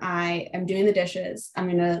time I am doing the dishes, I'm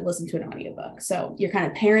going to listen to an audiobook. So you're kind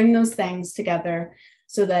of pairing those things together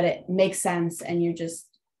so that it makes sense and you just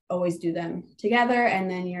always do them together,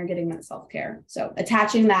 and then you're getting that self-care. So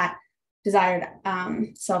attaching that desired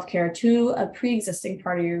self-care to a pre-existing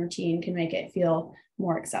part of your routine can make it feel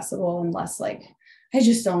more accessible and less like, I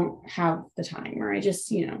just don't have the time, or I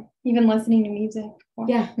just, even listening to music.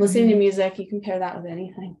 Yeah, listening to music, you can pair that with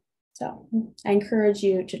anything. So I encourage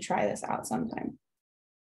you to try this out sometime.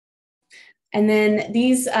 And then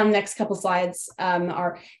these next couple slides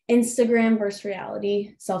are Instagram versus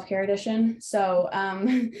reality self-care edition. So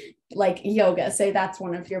like yoga, say that's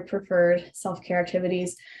one of your preferred self-care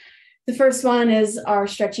activities. The first one is our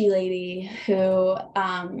stretchy lady who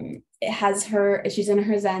she's in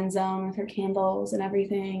her Zen zone with her candles and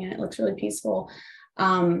everything, and it looks really peaceful.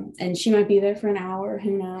 And she might be there for an hour,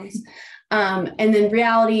 who knows? And then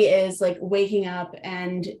reality is like waking up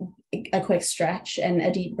and a quick stretch and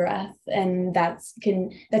a deep breath. And that can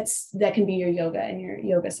be your yoga and your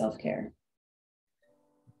yoga self-care.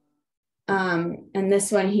 And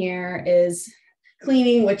this one here is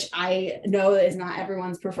cleaning, which I know is not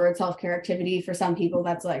everyone's preferred self-care activity. For some people,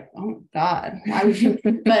 that's like, oh God, why would you?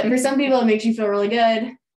 But for some people, it makes you feel really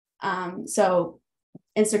good. So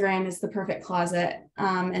Instagram is the perfect closet.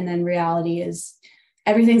 And then reality is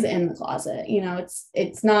everything's in the closet.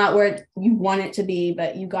 It's not where you want it to be,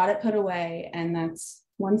 but you got it put away. And that's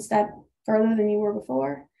one step further than you were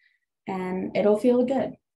before. And it'll feel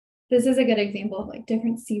good. This is a good example of like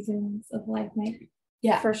different seasons of life.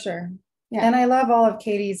 Yeah, for sure. Yeah. And I love all of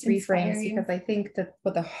Katie's reframes because I think that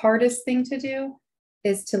what the hardest thing to do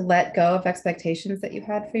is to let go of expectations that you've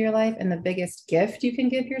had for your life. And the biggest gift you can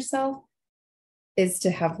give yourself is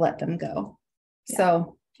to have let them go. Yeah.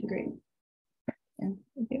 So agreed. Yeah.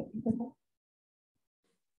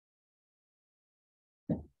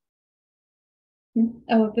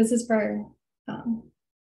 Oh, this is for, I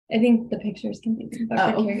think the pictures can be for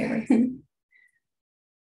caregivers.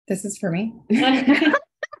 This is for me.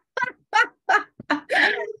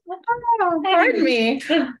 Oh, pardon me.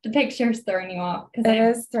 The picture's throwing you off. It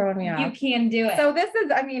is throwing me off. You can do it. So this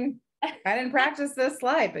is, I didn't practice this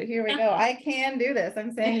slide, but here we go. I can do this.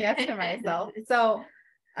 I'm saying yes to myself. So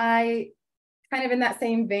I kind of in that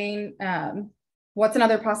same vein, what's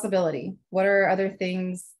another possibility? What are other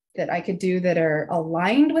things that I could do that are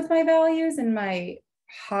aligned with my values and my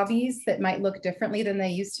hobbies that might look differently than they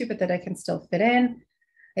used to, but that I can still fit in?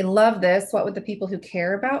 I love this. What would the people who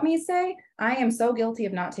care about me say? I am so guilty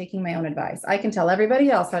of not taking my own advice. I can tell everybody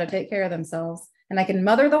else how to take care of themselves and I can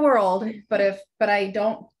mother the world, but I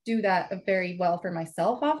don't do that very well for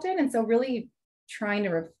myself often. And so really trying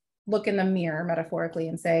to look in the mirror metaphorically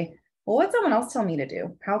and say, well, what's someone else tell me to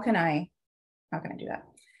do? How can I do that?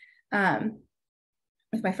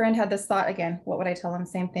 If my friend had this thought again, what would I tell them?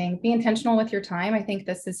 Same thing. Be intentional with your time. I think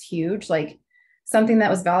this is huge. Like something that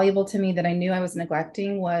was valuable to me that I knew I was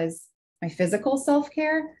neglecting was my physical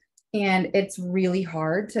self-care. And it's really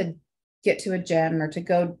hard to get to a gym or to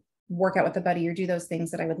go work out with a buddy or do those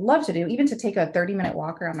things that I would love to do, even to take a 30-minute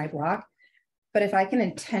walk around my block. But if I can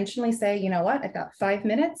intentionally say, you know what, I've got 5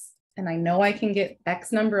 minutes and I know I can get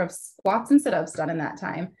X number of squats and sit-ups done in that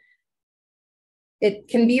time, it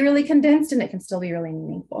can be really condensed and it can still be really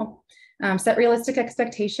meaningful. Set realistic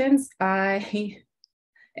expectations. I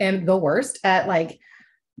am the worst at like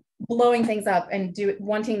blowing things up and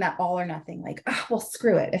wanting that all or nothing, like, oh, well,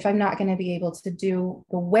 screw it. If I'm not going to be able to do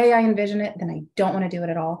the way I envision it, then I don't want to do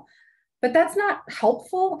it at all. But that's not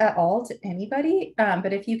helpful at all to anybody.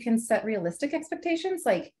 But if you can set realistic expectations,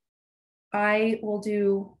 like I will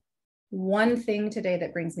do one thing today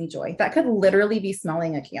that brings me joy. That could literally be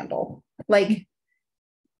smelling a candle, like,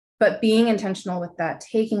 but being intentional with that,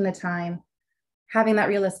 taking the time, having that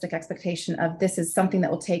realistic expectation of this is something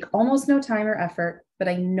that will take almost no time or effort, but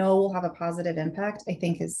I know will have a positive impact, I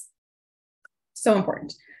think is so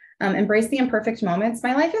important. Embrace the imperfect moments.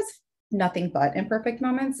 My life is nothing but imperfect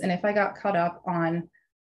moments. And if I got caught up on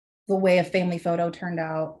the way a family photo turned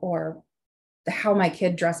out or how my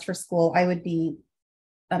kid dressed for school, I would be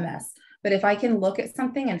a mess. But if I can look at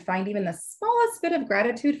something and find even the smallest bit of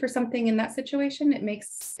gratitude for something in that situation,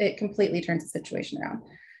 it completely turns the situation around.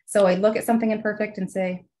 So I look at something imperfect and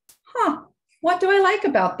say, what do I like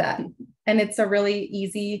about that? And it's a really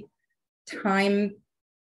easy time.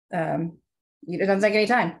 It doesn't take any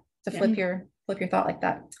time to flip your thought like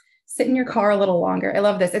that. Sit in your car a little longer. I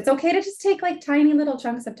love this. It's okay to just take like tiny little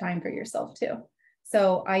chunks of time for yourself too.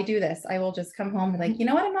 So I do this. I will just come home and like, you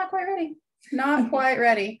know what? I'm not quite ready. Not quite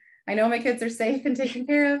ready. I know my kids are safe and taken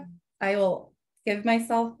care of. I will give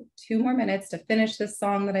myself 2 more minutes to finish this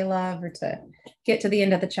song that I love or to get to the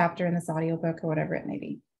end of the chapter in this audiobook or whatever it may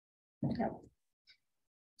be.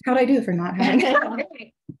 How'd I do for not having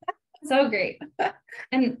it? So great.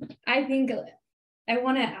 And I think I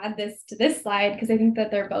want to add this to this slide because I think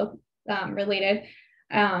that they're both related.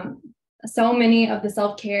 so many of the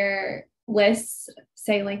self-care lists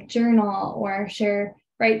say like journal or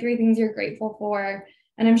write 3 things you're grateful for.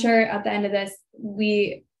 And I'm sure at the end of this,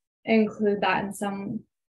 we include that in some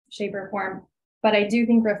shape or form. But I do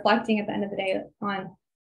think reflecting at the end of the day on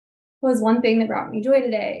what was one thing that brought me joy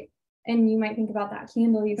today. And you might think about that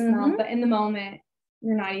candle you smelled, but in the moment,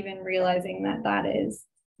 you're not even realizing that that is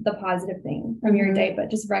the positive thing from your day, but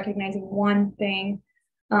just recognizing one thing.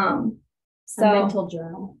 So a mental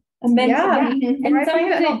journal. And I find it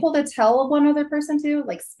people, helpful to tell one other person too,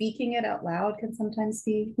 like speaking it out loud can sometimes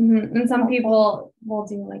be. And some people will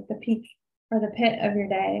do like the peak or the pit of your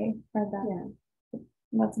day, or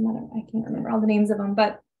what's another, I can't remember all the names of them,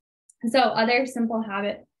 but so other simple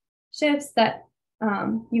habit shifts that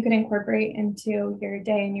you can incorporate into your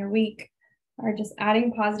day and your week are just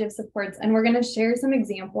adding positive supports. And we're going to share some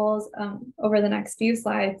examples over the next few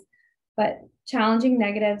slides, but challenging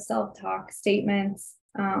negative self-talk statements.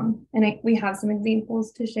 We have some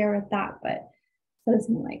examples to share with that, but so it's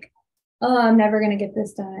like, oh, I'm never going to get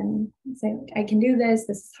this done. Say, like, I can do this.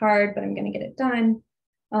 This is hard, but I'm going to get it done.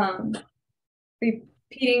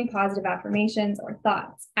 Repeating positive affirmations or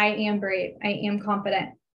thoughts. I am brave. I am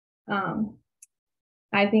confident.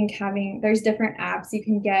 I think there's different apps you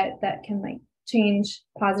can get that can like change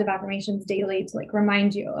positive affirmations daily to like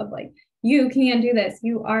remind you of like, you can do this.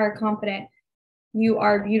 You are confident. You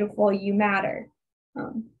are beautiful. You matter.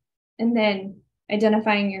 And then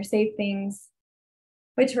identifying your safe things,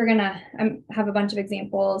 which we're going to have a bunch of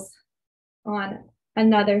examples on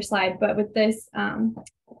another slide. But with this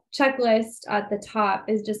checklist at the top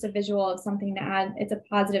is just a visual of something to add. It's a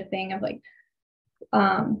positive thing of like,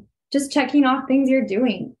 just checking off things you're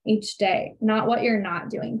doing each day, not what you're not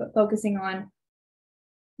doing, but focusing on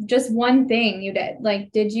just one thing you did.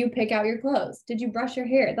 Like, did you pick out your clothes? Did you brush your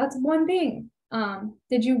hair? That's one thing.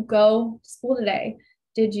 Did you go to school today?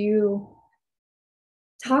 Did you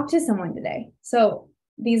talk to someone today? So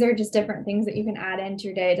these are just different things that you can add into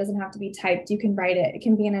your day. It doesn't have to be typed. You can write it. It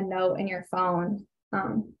can be in a note in your phone.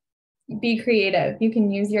 Be creative. You can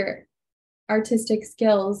use your artistic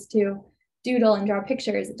skills to doodle and draw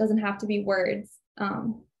pictures. It doesn't have to be words.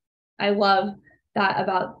 I love that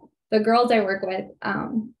about the girls I work with.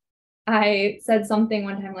 I said something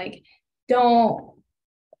one time like,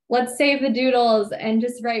 let's save the doodles and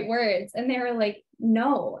just write words. And they were like,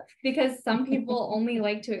 no, because some people only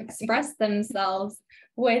like to express themselves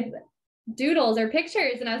with doodles or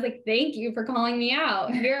pictures. And I was like, thank you for calling me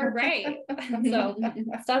out. You're right. So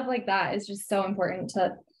stuff like that is just so important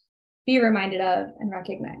to be reminded of and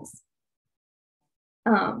recognize.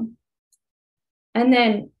 And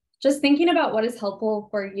then just thinking about what is helpful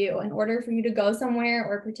for you in order for you to go somewhere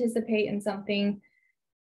or participate in something.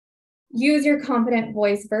 Use your confident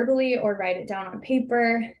voice verbally or write it down on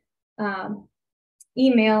paper,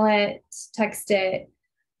 email it, text it,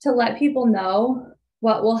 to let people know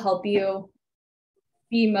what will help you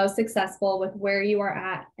be most successful with where you are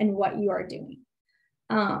at and what you are doing.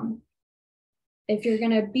 If you're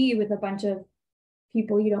going to be with a bunch of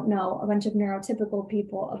people you don't know, a bunch of neurotypical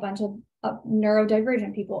people, a bunch of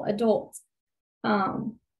neurodivergent people, adults,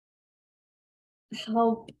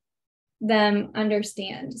 help them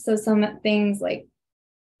understand. So some things like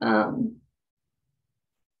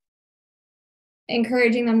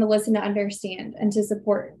encouraging them to listen to understand and to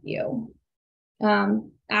support you.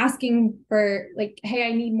 Asking for like, hey,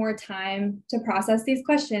 I need more time to process these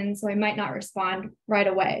questions, so I might not respond right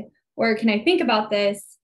away. Or can I think about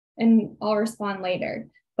this and I'll respond later?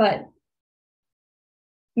 But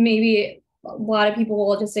maybe a lot of people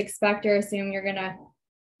will just expect or assume you're gonna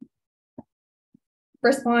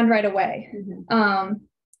respond right away.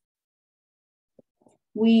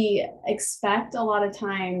 We expect a lot of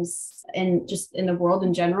times, and just in the world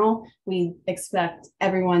in general, we expect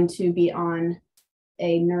everyone to be on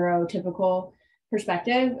a neurotypical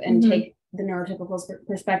perspective and take the neurotypical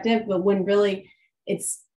perspective, but when really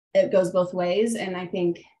it goes both ways. And I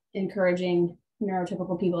think encouraging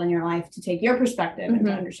neurotypical people in your life to take your perspective and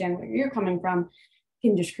to understand where you're coming from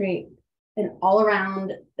can just create an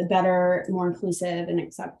all-around better, more inclusive and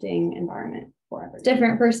accepting environment for everyone.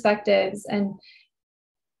 Different perspectives. And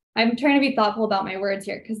I'm trying to be thoughtful about my words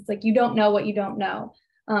here, because it's like, you don't know what you don't know.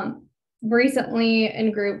 Recently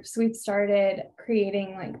in groups, we've started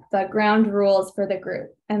creating like the ground rules for the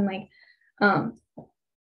group, and like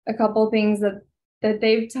a couple things that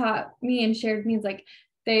they've taught me and shared with me is like,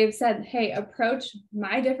 they've said, hey, approach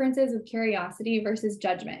my differences with curiosity versus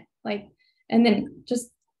judgment. Like, and then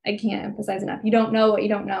just, I can't emphasize enough, you don't know what you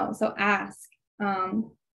don't know. So ask,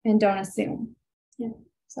 and don't assume. Yeah.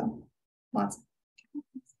 So lots of,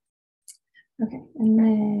 okay. And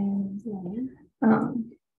then,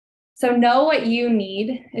 So know what you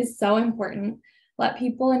need is so important. Let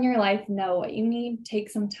people in your life know what you need. Take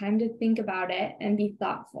some time to think about it and be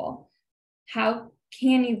thoughtful. How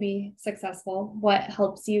can you be successful? What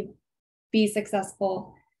helps you be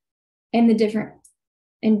successful in the different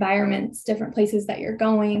environments, different places that you're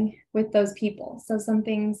going with those people? So some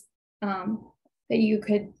things that you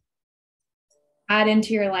could add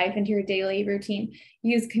into your life, into your daily routine.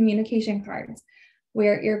 Use communication cards,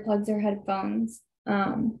 wear earplugs or headphones,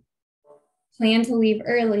 plan to leave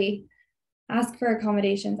early, ask for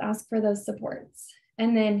accommodations, ask for those supports.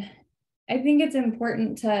 And then I think it's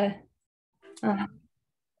important to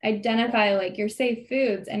identify like your safe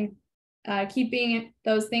foods and keeping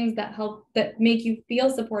those things that help, that make you feel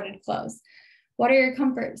supported close. What are your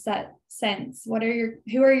comfort scents?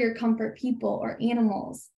 Who are your comfort people or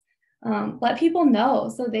animals? Let people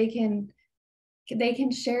know so they can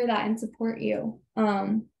share that and support you.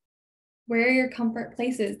 Where are your comfort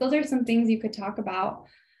places? Those are some things you could talk about,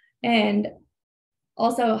 and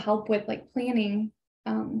also help with like planning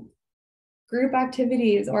group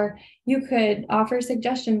activities, or you could offer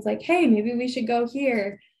suggestions like, hey, maybe we should go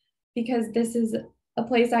here because this is a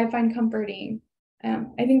place I find comforting. I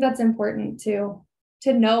think that's important to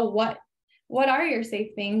know what are your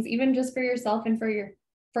safe things, even just for yourself and for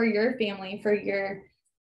your family, for your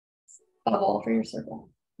bubble, for your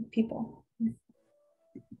circle of people.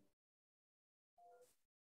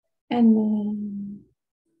 And then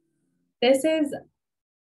this is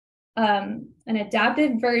an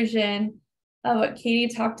adapted version of what Katie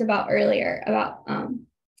talked about earlier about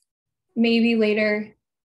maybe later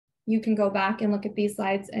you can go back and look at these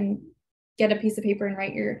slides and get a piece of paper and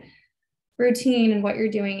write your routine and what you're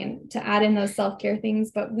doing and to add in those self-care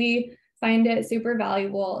things. But we find it super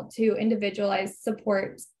valuable to individualize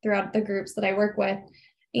support throughout the groups that I work with.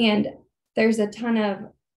 And there's a ton of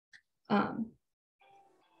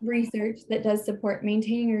research that does support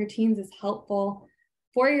maintaining your routines is helpful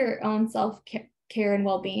for your own self-care and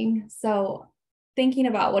well-being. So thinking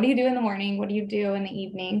about what do you do in the morning, what do you do in the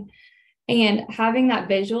evening, and having that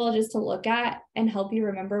visual just to look at and help you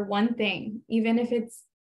remember one thing, even if it's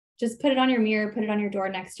just put it on your mirror, put it on your door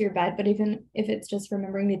next to your bed. But even if it's just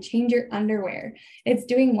remembering to change your underwear, it's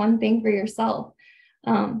doing one thing for yourself.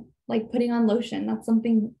 Like putting on lotion. That's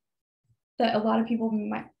something that a lot of people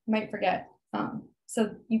might forget.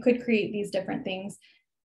 So you could create these different things.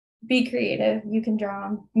 Be creative. You can draw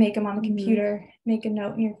them, make them on the computer, make a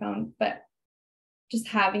note in your phone, but just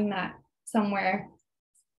having that somewhere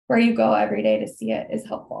where you go every day to see it is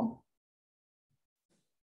helpful.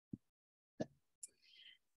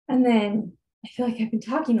 And then I feel like I've been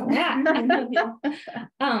talking a lot.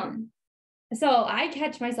 So I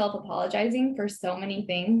catch myself apologizing for so many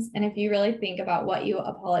things. And if you really think about what you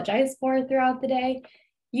apologize for throughout the day,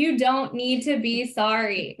 you don't need to be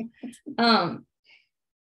sorry.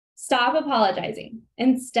 Stop apologizing.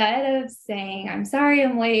 Instead of saying, I'm sorry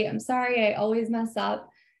I'm late, I'm sorry I always mess up,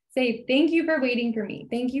 say, thank you for waiting for me.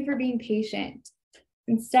 Thank you for being patient.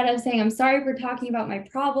 Instead of saying, I'm sorry for talking about my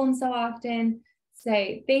problems so often,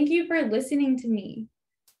 say, thank you for listening to me.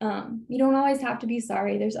 You don't always have to be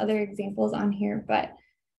sorry. There's other examples on here, but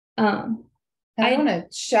I want to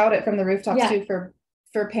shout it from the rooftops too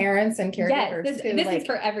for parents and caregivers. Yes, this is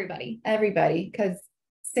for everybody. Everybody, because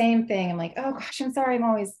same thing. I'm like, oh gosh, I'm sorry. I'm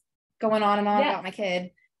always going on and on about my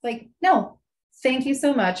kid. Like, no, thank you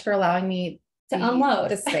so much for allowing me to unload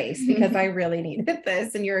the space because I really needed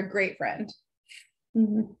this, and you're a great friend.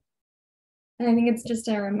 And I think it's just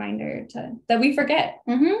a reminder that we forget.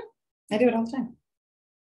 I do it all the time.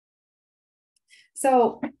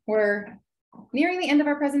 So we're nearing the end of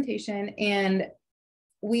our presentation, and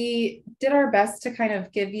we did our best to kind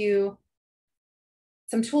of give you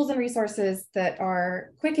some tools and resources that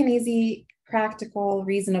are quick and easy, practical,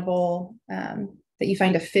 reasonable, that you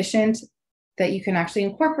find efficient, that you can actually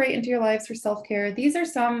incorporate into your lives for self-care. These are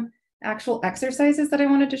some actual exercises that I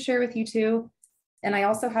wanted to share with you too. And I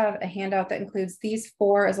also have a handout that includes these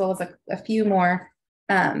 4, as well as a few more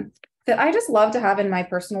that I just love to have in my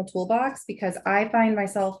personal toolbox, because I find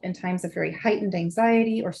myself in times of very heightened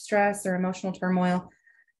anxiety or stress or emotional turmoil.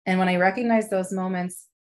 And when I recognize those moments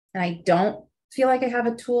and I don't feel like I have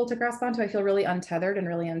a tool to grasp onto, I feel really untethered and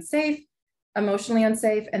really unsafe, emotionally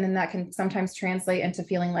unsafe. And then that can sometimes translate into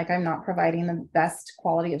feeling like I'm not providing the best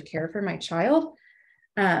quality of care for my child.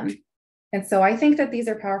 And so I think that these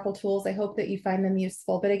are powerful tools. I hope that you find them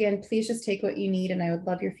useful. But again, please just take what you need, and I would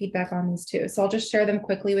love your feedback on these too. So I'll just share them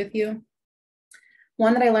quickly with you.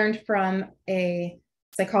 One that I learned from a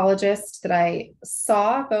psychologist that I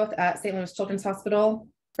saw both at St. Louis Children's Hospital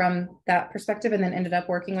from that perspective, and then ended up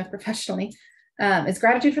working with professionally, is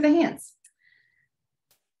gratitude for the hands.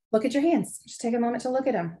 Look at your hands. Just take a moment to look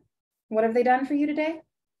at them. What have they done for you today?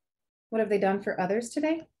 What have they done for others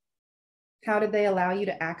today? How did they allow you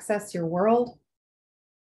to access your world?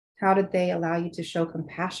 How did they allow you to show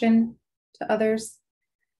compassion to others?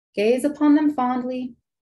 Gaze upon them fondly,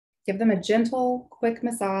 give them a gentle, quick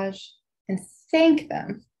massage, and thank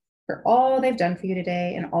them for all they've done for you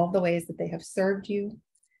today and all the ways that they have served you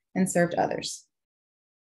and served others.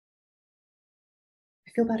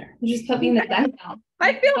 I feel better. You just put me in the bed now.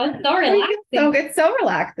 I feel so relaxing. So it's so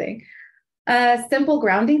relaxing. A simple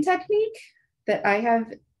grounding technique that I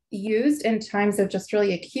have used in times of just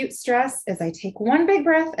really acute stress is I take one big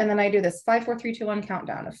breath and then I do this 5, 4, 3, 2, 1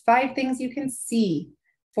 countdown of 5 things you can see,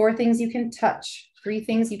 4 things you can touch, 3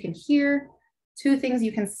 things you can hear, 2 things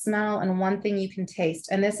you can smell, and 1 thing you can taste.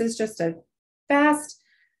 And this is just a fast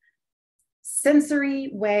sensory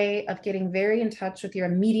way of getting very in touch with your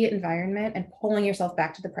immediate environment and pulling yourself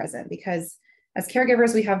back to the present. Because as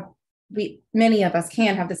caregivers, many of us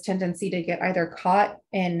can have this tendency to get either caught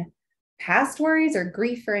in past worries or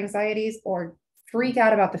grief or anxieties, or freak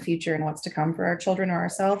out about the future and what's to come for our children or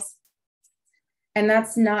ourselves. And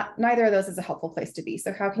neither of those is a helpful place to be.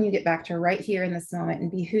 So how can you get back to right here in this moment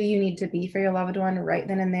and be who you need to be for your loved one right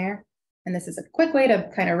then and there? And this is a quick way to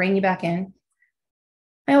kind of rein you back in.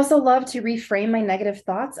 I also love to reframe my negative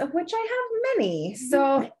thoughts, of which I have many.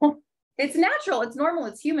 So it's natural, it's normal,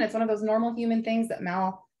 it's human. It's one of those normal human things that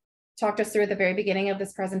Mal talked us through at the very beginning of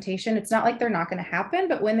this presentation. It's not like they're not going to happen,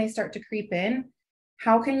 but when they start to creep in,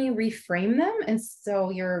 how can you reframe them? And so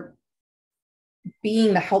you're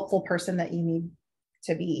being the helpful person that you need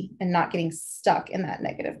to be and not getting stuck in that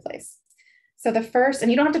negative place. So the first, and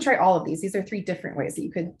you don't have to try all of these are 3 different ways that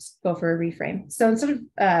you could go for a reframe. So instead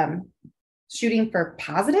of shooting for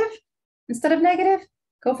positive instead of negative,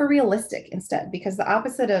 go for realistic instead, because the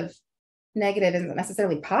opposite of negative isn't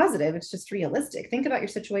necessarily positive, it's just realistic. Think about your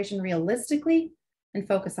situation realistically and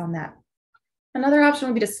focus on that. Another option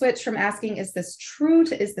would be to switch from asking, is this true,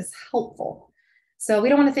 to is this helpful? So we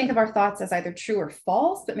don't want to think of our thoughts as either true or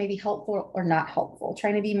false, but maybe helpful or not helpful,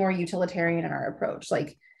 trying to be more utilitarian in our approach.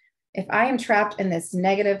 Like, if I am trapped in this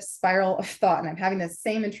negative spiral of thought and I'm having this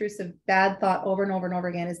same intrusive bad thought over and over and over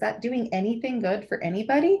again, is that doing anything good for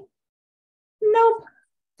anybody? Nope.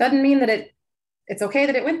 Doesn't mean that it's okay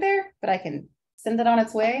that it went there, but I can send it on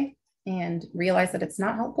its way and realize that it's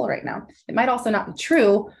not helpful right now. It might also not be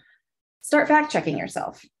true. Start fact checking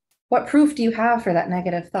yourself. What proof do you have for that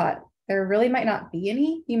negative thought? There really might not be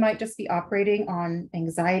any. You might just be operating on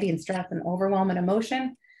anxiety and stress and overwhelm and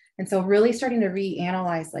emotion. And so really starting to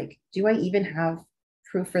reanalyze, like, do I even have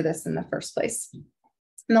proof for this in the first place?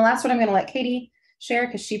 And the last one I'm going to let Katie share,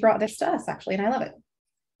 because she brought this to us actually, and I love it.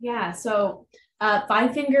 Yeah, so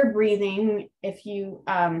 5-finger breathing, if you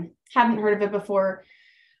haven't heard of it before,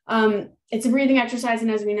 it's a breathing exercise.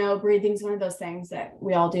 And as we know, breathing is one of those things that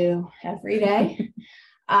we all do every day.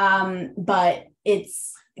 But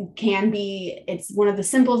it's one of the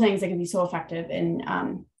simple things that can be so effective in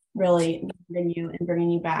really bringing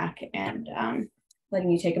you back and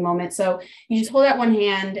letting you take a moment. So you just hold out one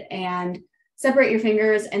hand and separate your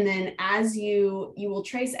fingers. And then as you will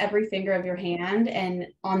trace every finger of your hand, and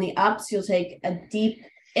on the ups, you'll take a deep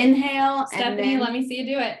inhale. Stephanie, and then let me see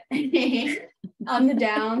you do it. on the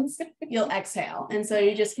downs, you'll exhale. And so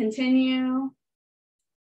you just continue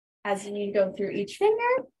as you go through each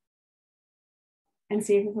finger and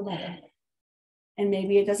see if you feel better. And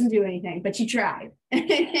maybe it doesn't do anything, but you tried.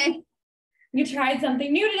 You tried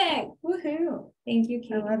something new today. Woohoo. Thank you,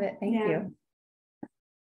 Katie. I love it. Thank you.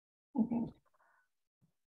 Okay.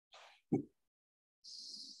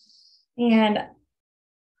 And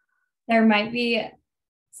there might be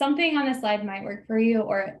something on the slide might work for you,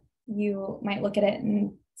 or you might look at it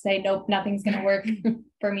and say, nope, nothing's going to work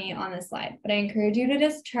for me on this slide. But I encourage you to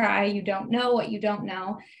just try. You don't know what you don't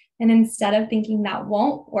know. And instead of thinking that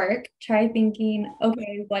won't work, try thinking,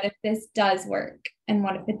 okay, what if this does work? And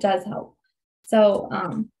what if it does help? So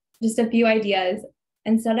just a few ideas.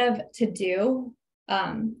 Instead of to do,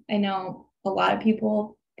 I know a lot of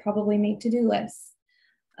people probably make to-do lists,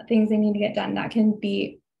 things they need to get done. That can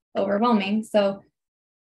be overwhelming. So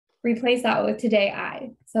replace that with today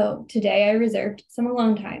I. So today I reserved some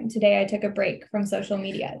alone time. Today I took a break from social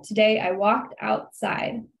media. Today I walked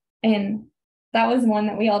outside. And that was one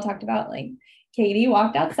that we all talked about. Like, Katie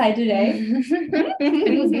walked outside today.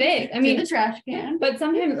 It was big. I mean, the trash can. But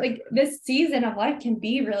sometimes, like, this season of life can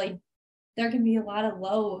be really, there can be a lot of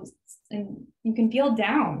lows, and you can feel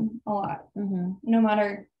down a lot, no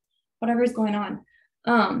matter whatever's going on.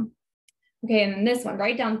 Okay, and then this one,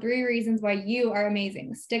 write down 3 reasons why you are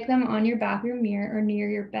amazing. Stick them on your bathroom mirror or near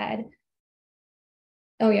your bed.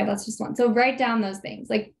 Oh yeah, that's just one. So write down those things.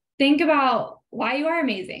 Like, think about why you are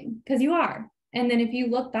amazing, because you are. And then if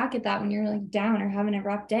you look back at that when you're like down or having a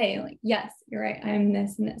rough day, like, yes, you're right, I'm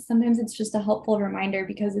this and this. Sometimes it's just a helpful reminder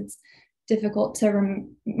because it's difficult to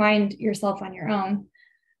remind yourself on your own.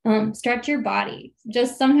 Stretch your body.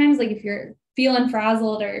 Just sometimes, like if you're feeling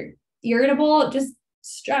frazzled or irritable, just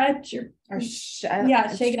stretch shake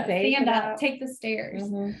it up, stand up, take the stairs.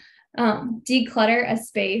 Declutter a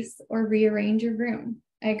space or rearrange your room.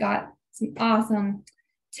 I got some awesome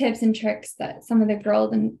tips and tricks that some of the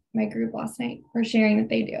girls in my group last night were sharing that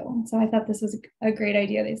they do. So I thought this was a great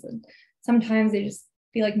idea. They said sometimes they just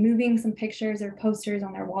feel like moving some pictures or posters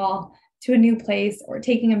on their wall to a new place or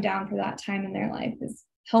taking them down for that time in their life is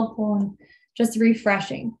helpful and just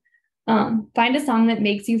refreshing. Find a song that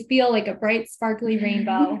makes you feel like a bright, sparkly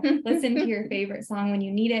rainbow. Listen to your favorite song when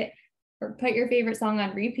you need it, or put your favorite song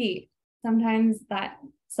on repeat. Sometimes that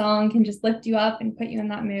song can just lift you up and put you in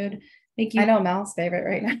that mood. Make you, I know Mel's favorite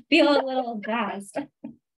right now. Feel a little jazzed.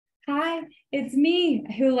 Hi, it's me.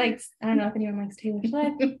 Who likes, I don't know if anyone likes Taylor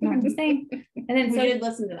Swift, not the same. And then we did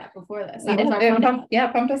listen to that before this.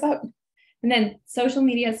 That pumped us up. And then social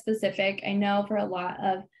media specific. I know for a lot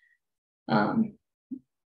of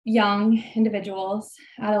young individuals,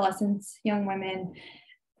 adolescents, young women,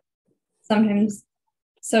 sometimes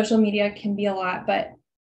social media can be a lot, but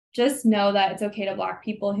just know that it's okay to block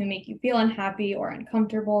people who make you feel unhappy or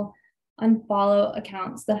uncomfortable. Unfollow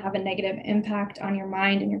accounts that have a negative impact on your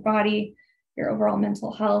mind and your body, your overall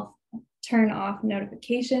mental health. Turn off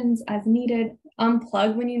notifications as needed,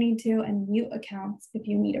 unplug when you need to, and mute accounts if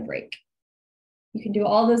you need a break. You can do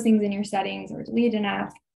all those things in your settings or delete an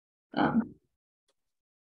app.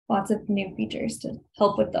 Lots of new features to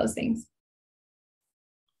help with those things.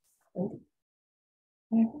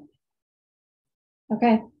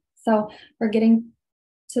 Okay, so we're getting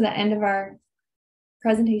to the end of our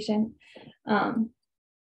presentation.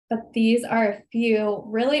 But these are a few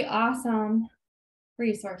really awesome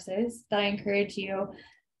resources that I encourage you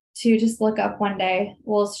to just look up one day.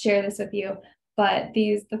 We'll share this with you, but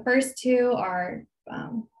the first two are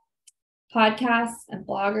podcasts and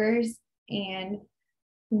bloggers. And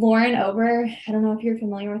Lauren Ober, I don't know if you're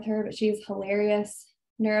familiar with her, but she's hilarious,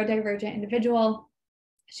 neurodivergent individual,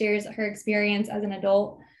 shares her experience as an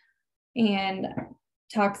adult and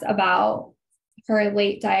talks about her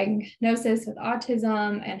late diagnosis with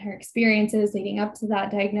autism and her experiences leading up to that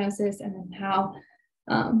diagnosis, and then how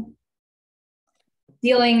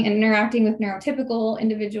dealing and interacting with neurotypical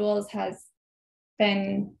individuals has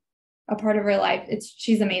been a part of her life.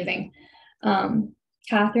 She's amazing.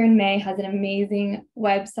 Catherine May has an amazing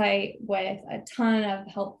website with a ton of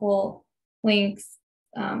helpful links.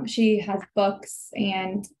 She has books,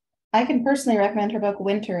 and I can personally recommend her book,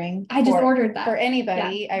 Wintering. I just ordered that. For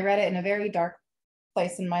anybody. Yeah. I read it in a very dark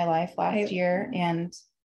place in my life last year, and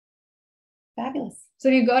fabulous. So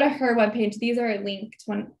if you go to her webpage, these are linked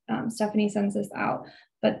when Stephanie sends this out,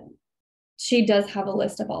 but she does have a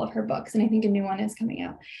list of all of her books, and I think a new one is coming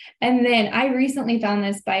out. And then I recently found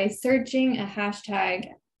this by searching a hashtag,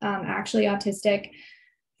 actually autistic. I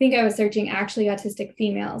think I was searching actually autistic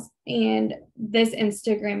females, and this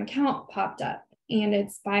Instagram account popped up, and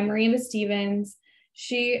it's by Miranda Stevens.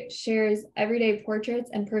 She shares everyday portraits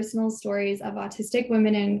and personal stories of autistic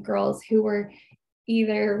women and girls who were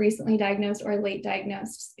either recently diagnosed or late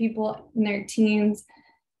diagnosed, people in their teens,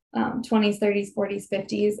 20s, 30s, 40s,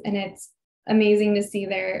 50s. And it's amazing to see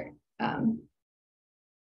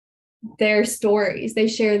their stories. They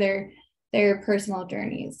share their personal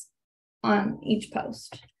journeys on each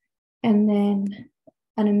post. And then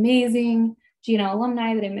an amazing GNO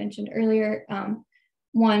alumni that I mentioned earlier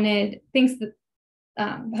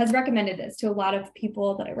has recommended this to a lot of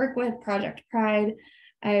people that I work with, Project Pride.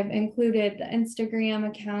 I've included the Instagram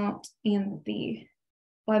account and the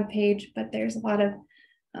webpage, but there's a lot of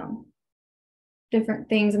different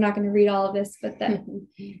things. I'm not going to read all of this, but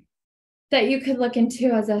that you could look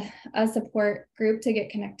into as a support group to get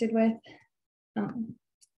connected with.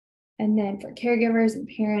 And then for caregivers and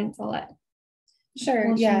parents, I'll let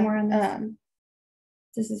Sure. more on this.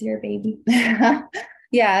 This is your baby.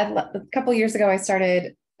 Yeah, a couple years ago, I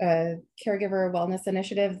started a caregiver wellness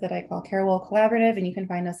initiative that I call CareWell Collaborative, and you can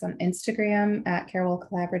find us on Instagram at CareWell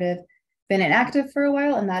Collaborative. Been inactive for a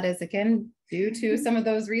while, and that is again due to some of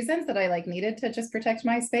those reasons that I needed to just protect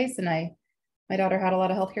my space. And my daughter had a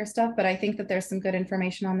lot of healthcare stuff, but I think that there's some good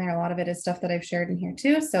information on there. A lot of it is stuff that I've shared in here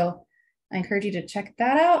too. So I encourage you to check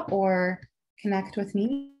that out or connect with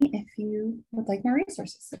me if you would like more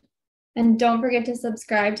resources. And don't forget to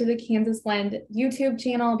subscribe to the Kansas Blend YouTube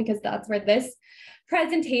channel, because that's where this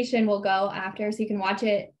presentation will go after, so you can watch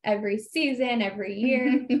it every season, every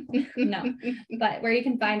year. No, but where you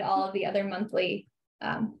can find all of the other monthly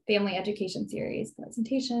family education series,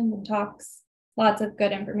 presentations and talks, lots of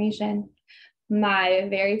good information. My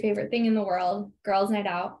very favorite thing in the world, Girls Night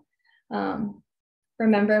Out.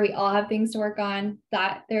 Remember, we all have things to work on.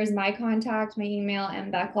 That there's my contact, my email,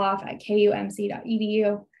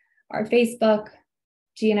 mbeckloff@kumc.edu, our Facebook,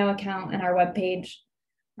 GNO account, and our webpage.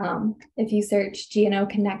 If you search GNO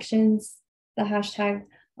Connections, the hashtag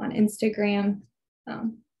on Instagram,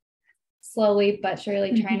 slowly but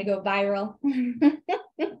surely trying to go viral.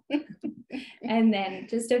 And then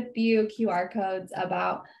just a few QR codes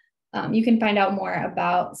about, you can find out more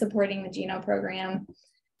about supporting the GNO program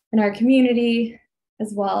in our community,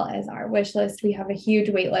 as well as our wish list. We have a huge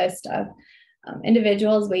wait list of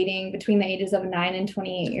individuals waiting between the ages of 9 and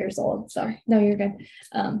 28 years old. So no, you're good.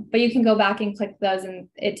 But you can go back and click those, and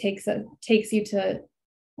it takes you to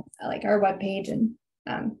like our webpage, and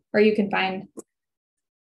where you can find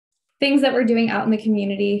things that we're doing out in the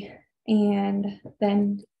community. And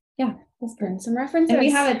then, yeah, let's Burn some references. And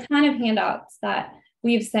we have a ton of handouts that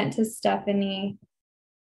we've sent to Stephanie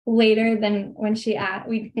later than when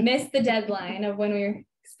we missed the deadline of when we were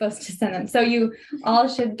supposed to send them. So you all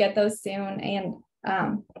should get those soon. And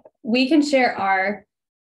we can share our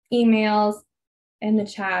emails in the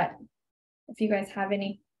chat if you guys have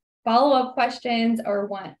any follow-up questions or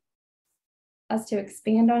want us to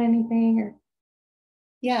expand on anything, or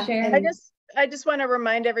share. I just want to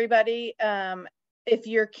remind everybody, if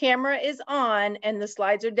your camera is on and the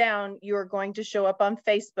slides are down, you're going to show up on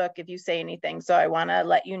Facebook if you say anything. So I want to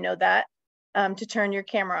let you know that, to turn your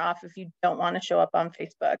camera off if you don't want to show up on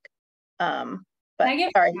Facebook. But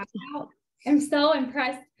sorry. I'm so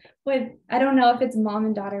impressed with, I don't know if it's mom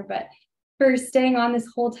and daughter, but for staying on this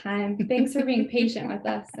whole time. Thanks for being patient with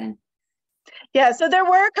us. And yeah, so there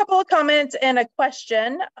were a couple of comments and a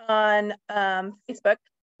question on Facebook.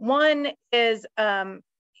 One is,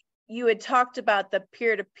 you had talked about the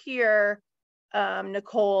peer-to-peer,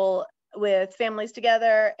 Nicole, with Families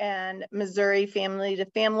Together and Missouri Family to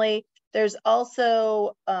Family. There's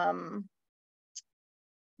also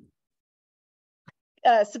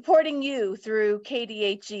supporting you through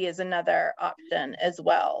KDHE is another option as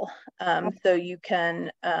well. So you can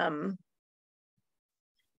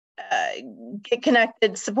get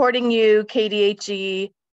connected. Supporting you,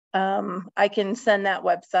 KDHE. I can send that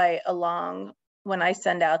website along when I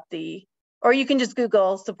send out or you can just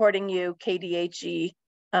Google supporting you, KDHE,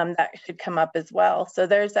 that should come up as well. So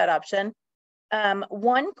there's that option.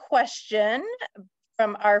 One question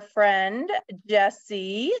from our friend,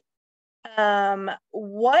 Jessie.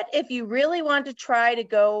 What if you really want to try to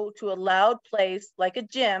go to a loud place like a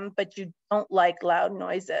gym, but you don't like loud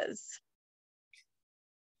noises?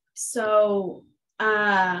 So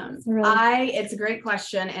it's a great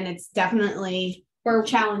question, and it's definitely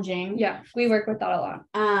challenging. Yeah, we work with that a lot.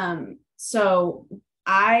 So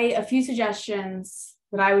a few suggestions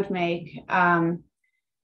that I would make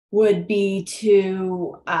would be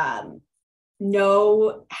to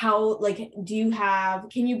know how,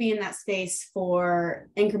 can you be in that space for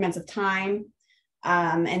increments of time,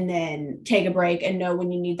 and then take a break and know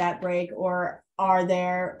when you need that break? Or are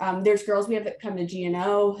there's girls we have that come to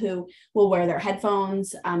GNO who will wear their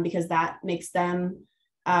headphones because that makes them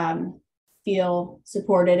feel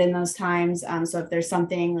supported in those times. So if there's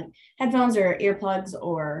something like headphones or earplugs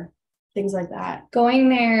or things like that. Going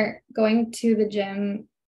to the gym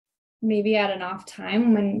maybe at an off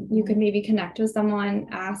time when you could maybe connect with someone,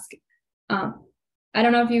 ask. I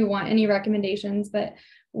don't know if you want any recommendations, but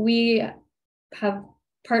we have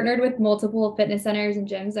partnered with multiple fitness centers and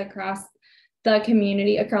gyms across the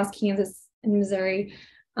community, across Kansas and Missouri,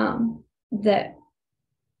 that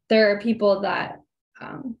there are people that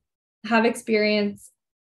have experience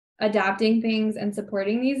adapting things and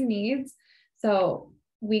supporting these needs. So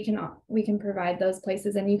we can provide those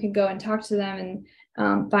places, and you can go and talk to them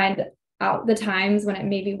and find out the times when it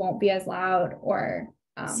maybe won't be as loud, or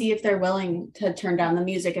see if they're willing to turn down the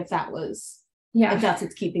music if that's what's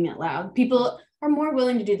keeping it loud. People are more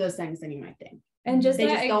willing to do those things than you might think. And they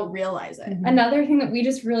just don't realize it. Another thing that we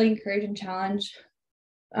just really encourage and challenge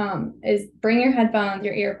is bring your headphones,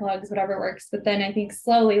 your earplugs, whatever works. But then I think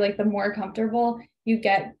slowly, like the more comfortable you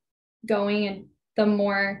get going and the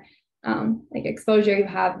more exposure you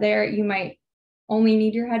have there, you might only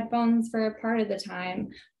need your headphones for a part of the time,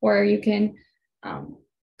 or you can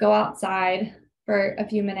go outside for a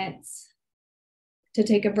few minutes to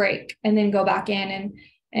take a break and then go back in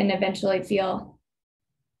and eventually feel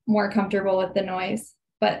more comfortable with the noise.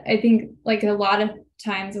 But I think like a lot of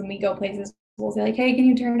times when we go places, we'll say like, hey, can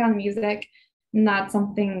you turn down music? And that's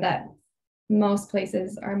something that most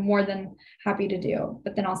places are more than happy to do.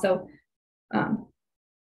 But then also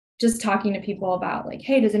just talking to people about like,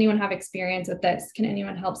 hey, does anyone have experience with this? Can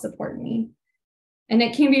anyone help support me? And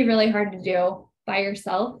it can be really hard to do by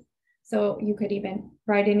yourself. So you could even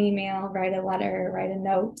write an email, write a letter, write a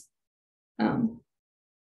note,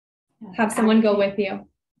 have someone go with you.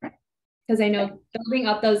 Because I know building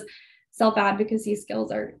up those self-advocacy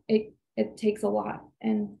skills it takes a lot.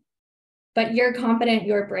 But you're confident,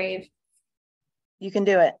 you're brave. You can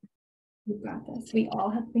do it. You've got this. We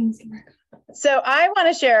all have things to work on. So I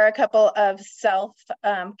want to share a couple of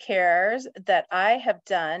self-cares that I have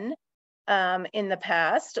done in the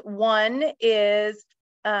past. One is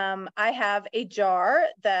I have a jar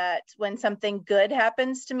that when something good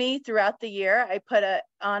happens to me throughout the year, I put it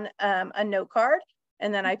on a note card,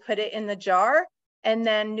 and then I put it in the jar. And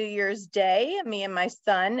then New Year's Day, me and my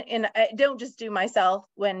son, and I don't just do myself,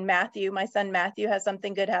 when my son Matthew has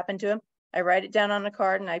something good happen to him, I write it down on a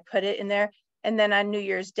card and I put it in there. And then on New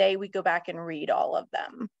Year's Day, we go back and read all of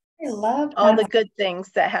them. I love all the good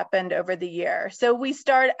things that happened over the year. So we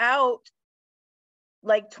start out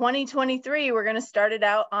like 2023, we're going to start it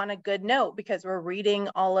out on a good note because we're reading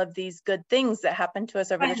all of these good things that happened to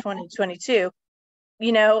us over the 2022.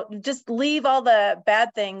 You know, just leave all the bad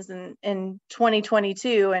things in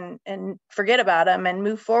 2022 and forget about them and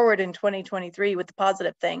move forward in 2023 with the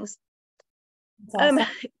positive things. Awesome.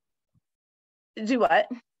 Do what?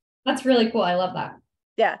 That's really cool. I love that.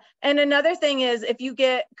 Yeah. And another thing is, if you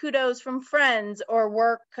get kudos from friends or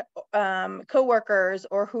work coworkers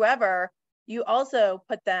or whoever, you also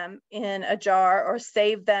put them in a jar or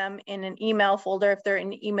save them in an email folder if they're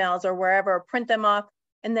in emails or wherever, print them off.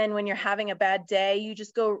 And then when you're having a bad day, you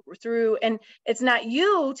just go through, and it's not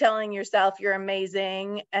you telling yourself you're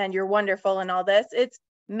amazing and you're wonderful and all this. It's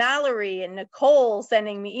Mallorey and Nicole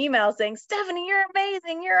sending me emails saying, Stephanie, you're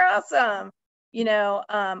amazing, you're awesome, you know,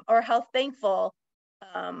 or how thankful.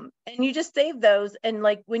 And you just save those. And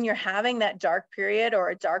like when you're having that dark period or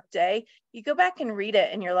a dark day, you go back and read it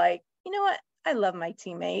and you're like, you know what? I love my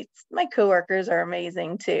teammates. My coworkers are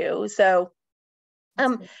amazing too. So,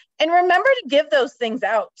 and remember to give those things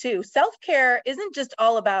out too. Self-care isn't just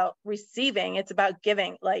all about receiving, it's about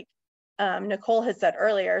giving, like Nicole has said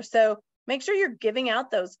earlier. So make sure you're giving out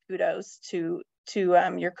those kudos to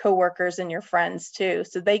your coworkers and your friends too,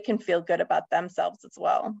 so they can feel good about themselves as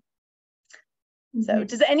well. Mm-hmm. So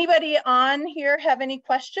does anybody on here have any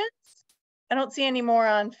questions? I don't see any more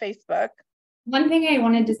on Facebook. One thing I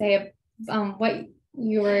wanted to say, what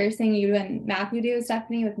you were saying you and Matthew do,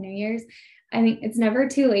 Stephanie, with New Year's, I think it's never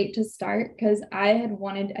too late to start, because I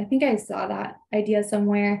think I saw that idea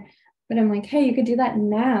somewhere, but I'm like, hey, you could do that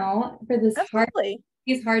now for this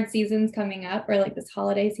these hard seasons coming up, or like this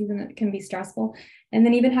holiday season that can be stressful, and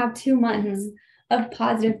then even have 2 months of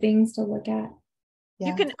positive things to look at. Yeah.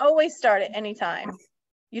 You can always start at any time.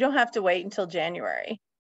 You don't have to wait until January.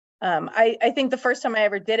 I think the first time I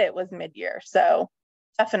ever did it was mid-year, so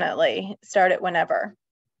definitely start it whenever.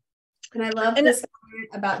 And I love this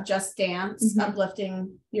about Just Dance,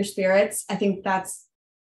 uplifting your spirits. I think that's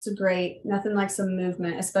a great, nothing like some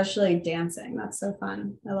movement, especially dancing. That's so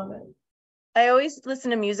fun. I love it. I always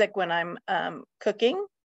listen to music when I'm cooking,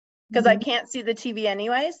 because I can't see the TV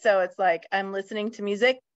anyway. So it's like I'm listening to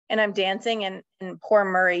music and I'm dancing, and poor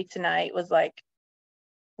Murray tonight was like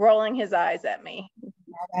rolling his eyes at me.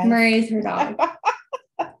 Murray's her dog.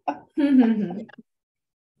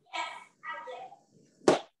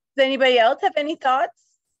 Does anybody else have any thoughts,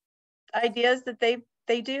 ideas that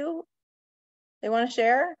they do, they want to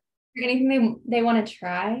share? Anything they want to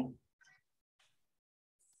try?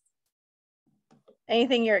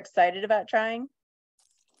 Anything you're excited about trying?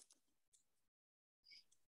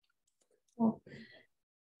 Well,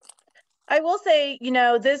 I will say, you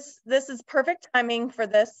know, this is perfect timing for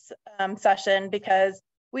this session, because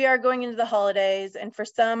we are going into the holidays, and for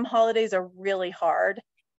some, holidays are really hard.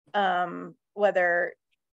 Whether,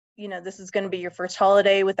 you know, this is going to be your first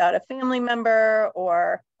holiday without a family member,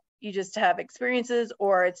 or you just have experiences,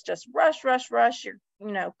 or it's just rush. You're,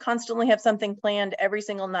 you know, constantly have something planned every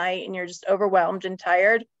single night and you're just overwhelmed and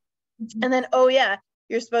tired. And then, oh yeah,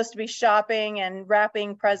 you're supposed to be shopping and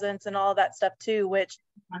wrapping presents and all that stuff too, which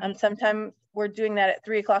sometimes we're doing that at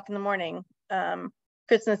 3 o'clock in the morning,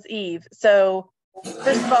 Christmas Eve. So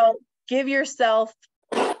first of all, give yourself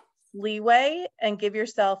leeway and give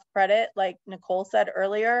yourself credit, like Nicole said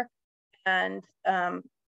earlier, and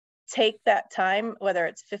take that time, whether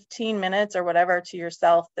it's 15 minutes or whatever, to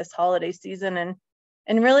yourself this holiday season,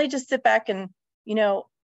 and really just sit back and, you know,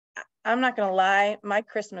 I'm not going to lie, my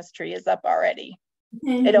Christmas tree is up already.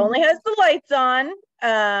 It only has the lights on.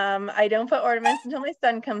 I don't put ornaments until my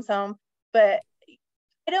son comes home, but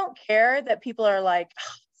I don't care that people are like,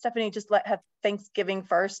 oh, Stephanie, just have Thanksgiving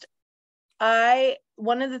first.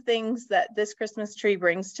 One of the things that this Christmas tree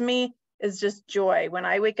brings to me is just joy. When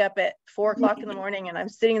I wake up at 4 o'clock in the morning and I'm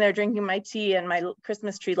sitting there drinking my tea and my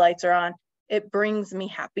Christmas tree lights are on, it brings me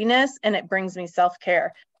happiness and it brings me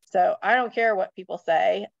self-care. So I don't care what people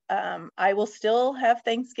say. I will still have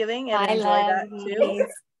Thanksgiving and enjoy that too.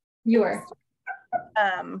 You are.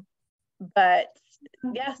 But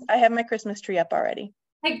yes, I have my Christmas tree up already.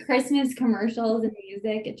 Like Christmas commercials and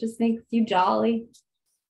music, it just makes you jolly.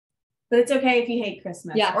 But it's okay if you hate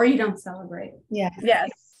Christmas, or you don't celebrate. Yes.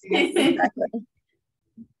 Exactly.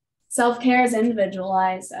 Self-care is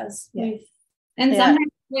individualized, as we've. And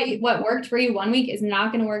sometimes what worked for you one week is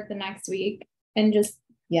not going to work the next week, and just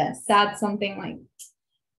that's something like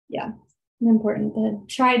important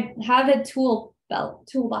to have a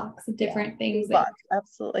toolbox of different things.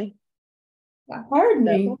 Absolutely. Yeah. Pardon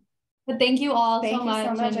me. But thank you all so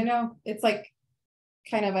much. I know it's like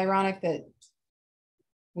kind of ironic that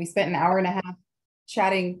we spent an hour and a half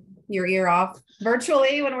chatting your ear off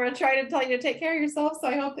virtually when we're trying to tell you to take care of yourself. So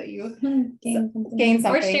I hope that you gain something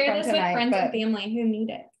or share this tonight, with friends and family who need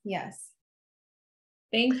it. Yes.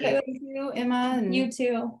 Thank you. Thank you, Emma. And you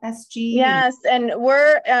too. SG. Yes. And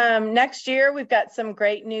we're next year, we've got some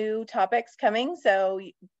great new topics coming. So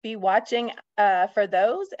be watching for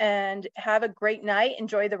those and have a great night.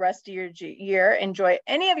 Enjoy the rest of your year. Enjoy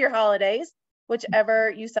any of your holidays,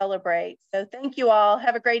 whichever you celebrate. So thank you all.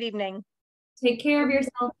 Have a great evening. Take care of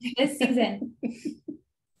yourself this season.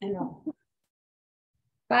 I know.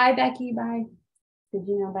 Bye, Becky. Bye. Did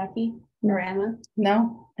you know Becky or Emma?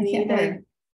 No, I can't.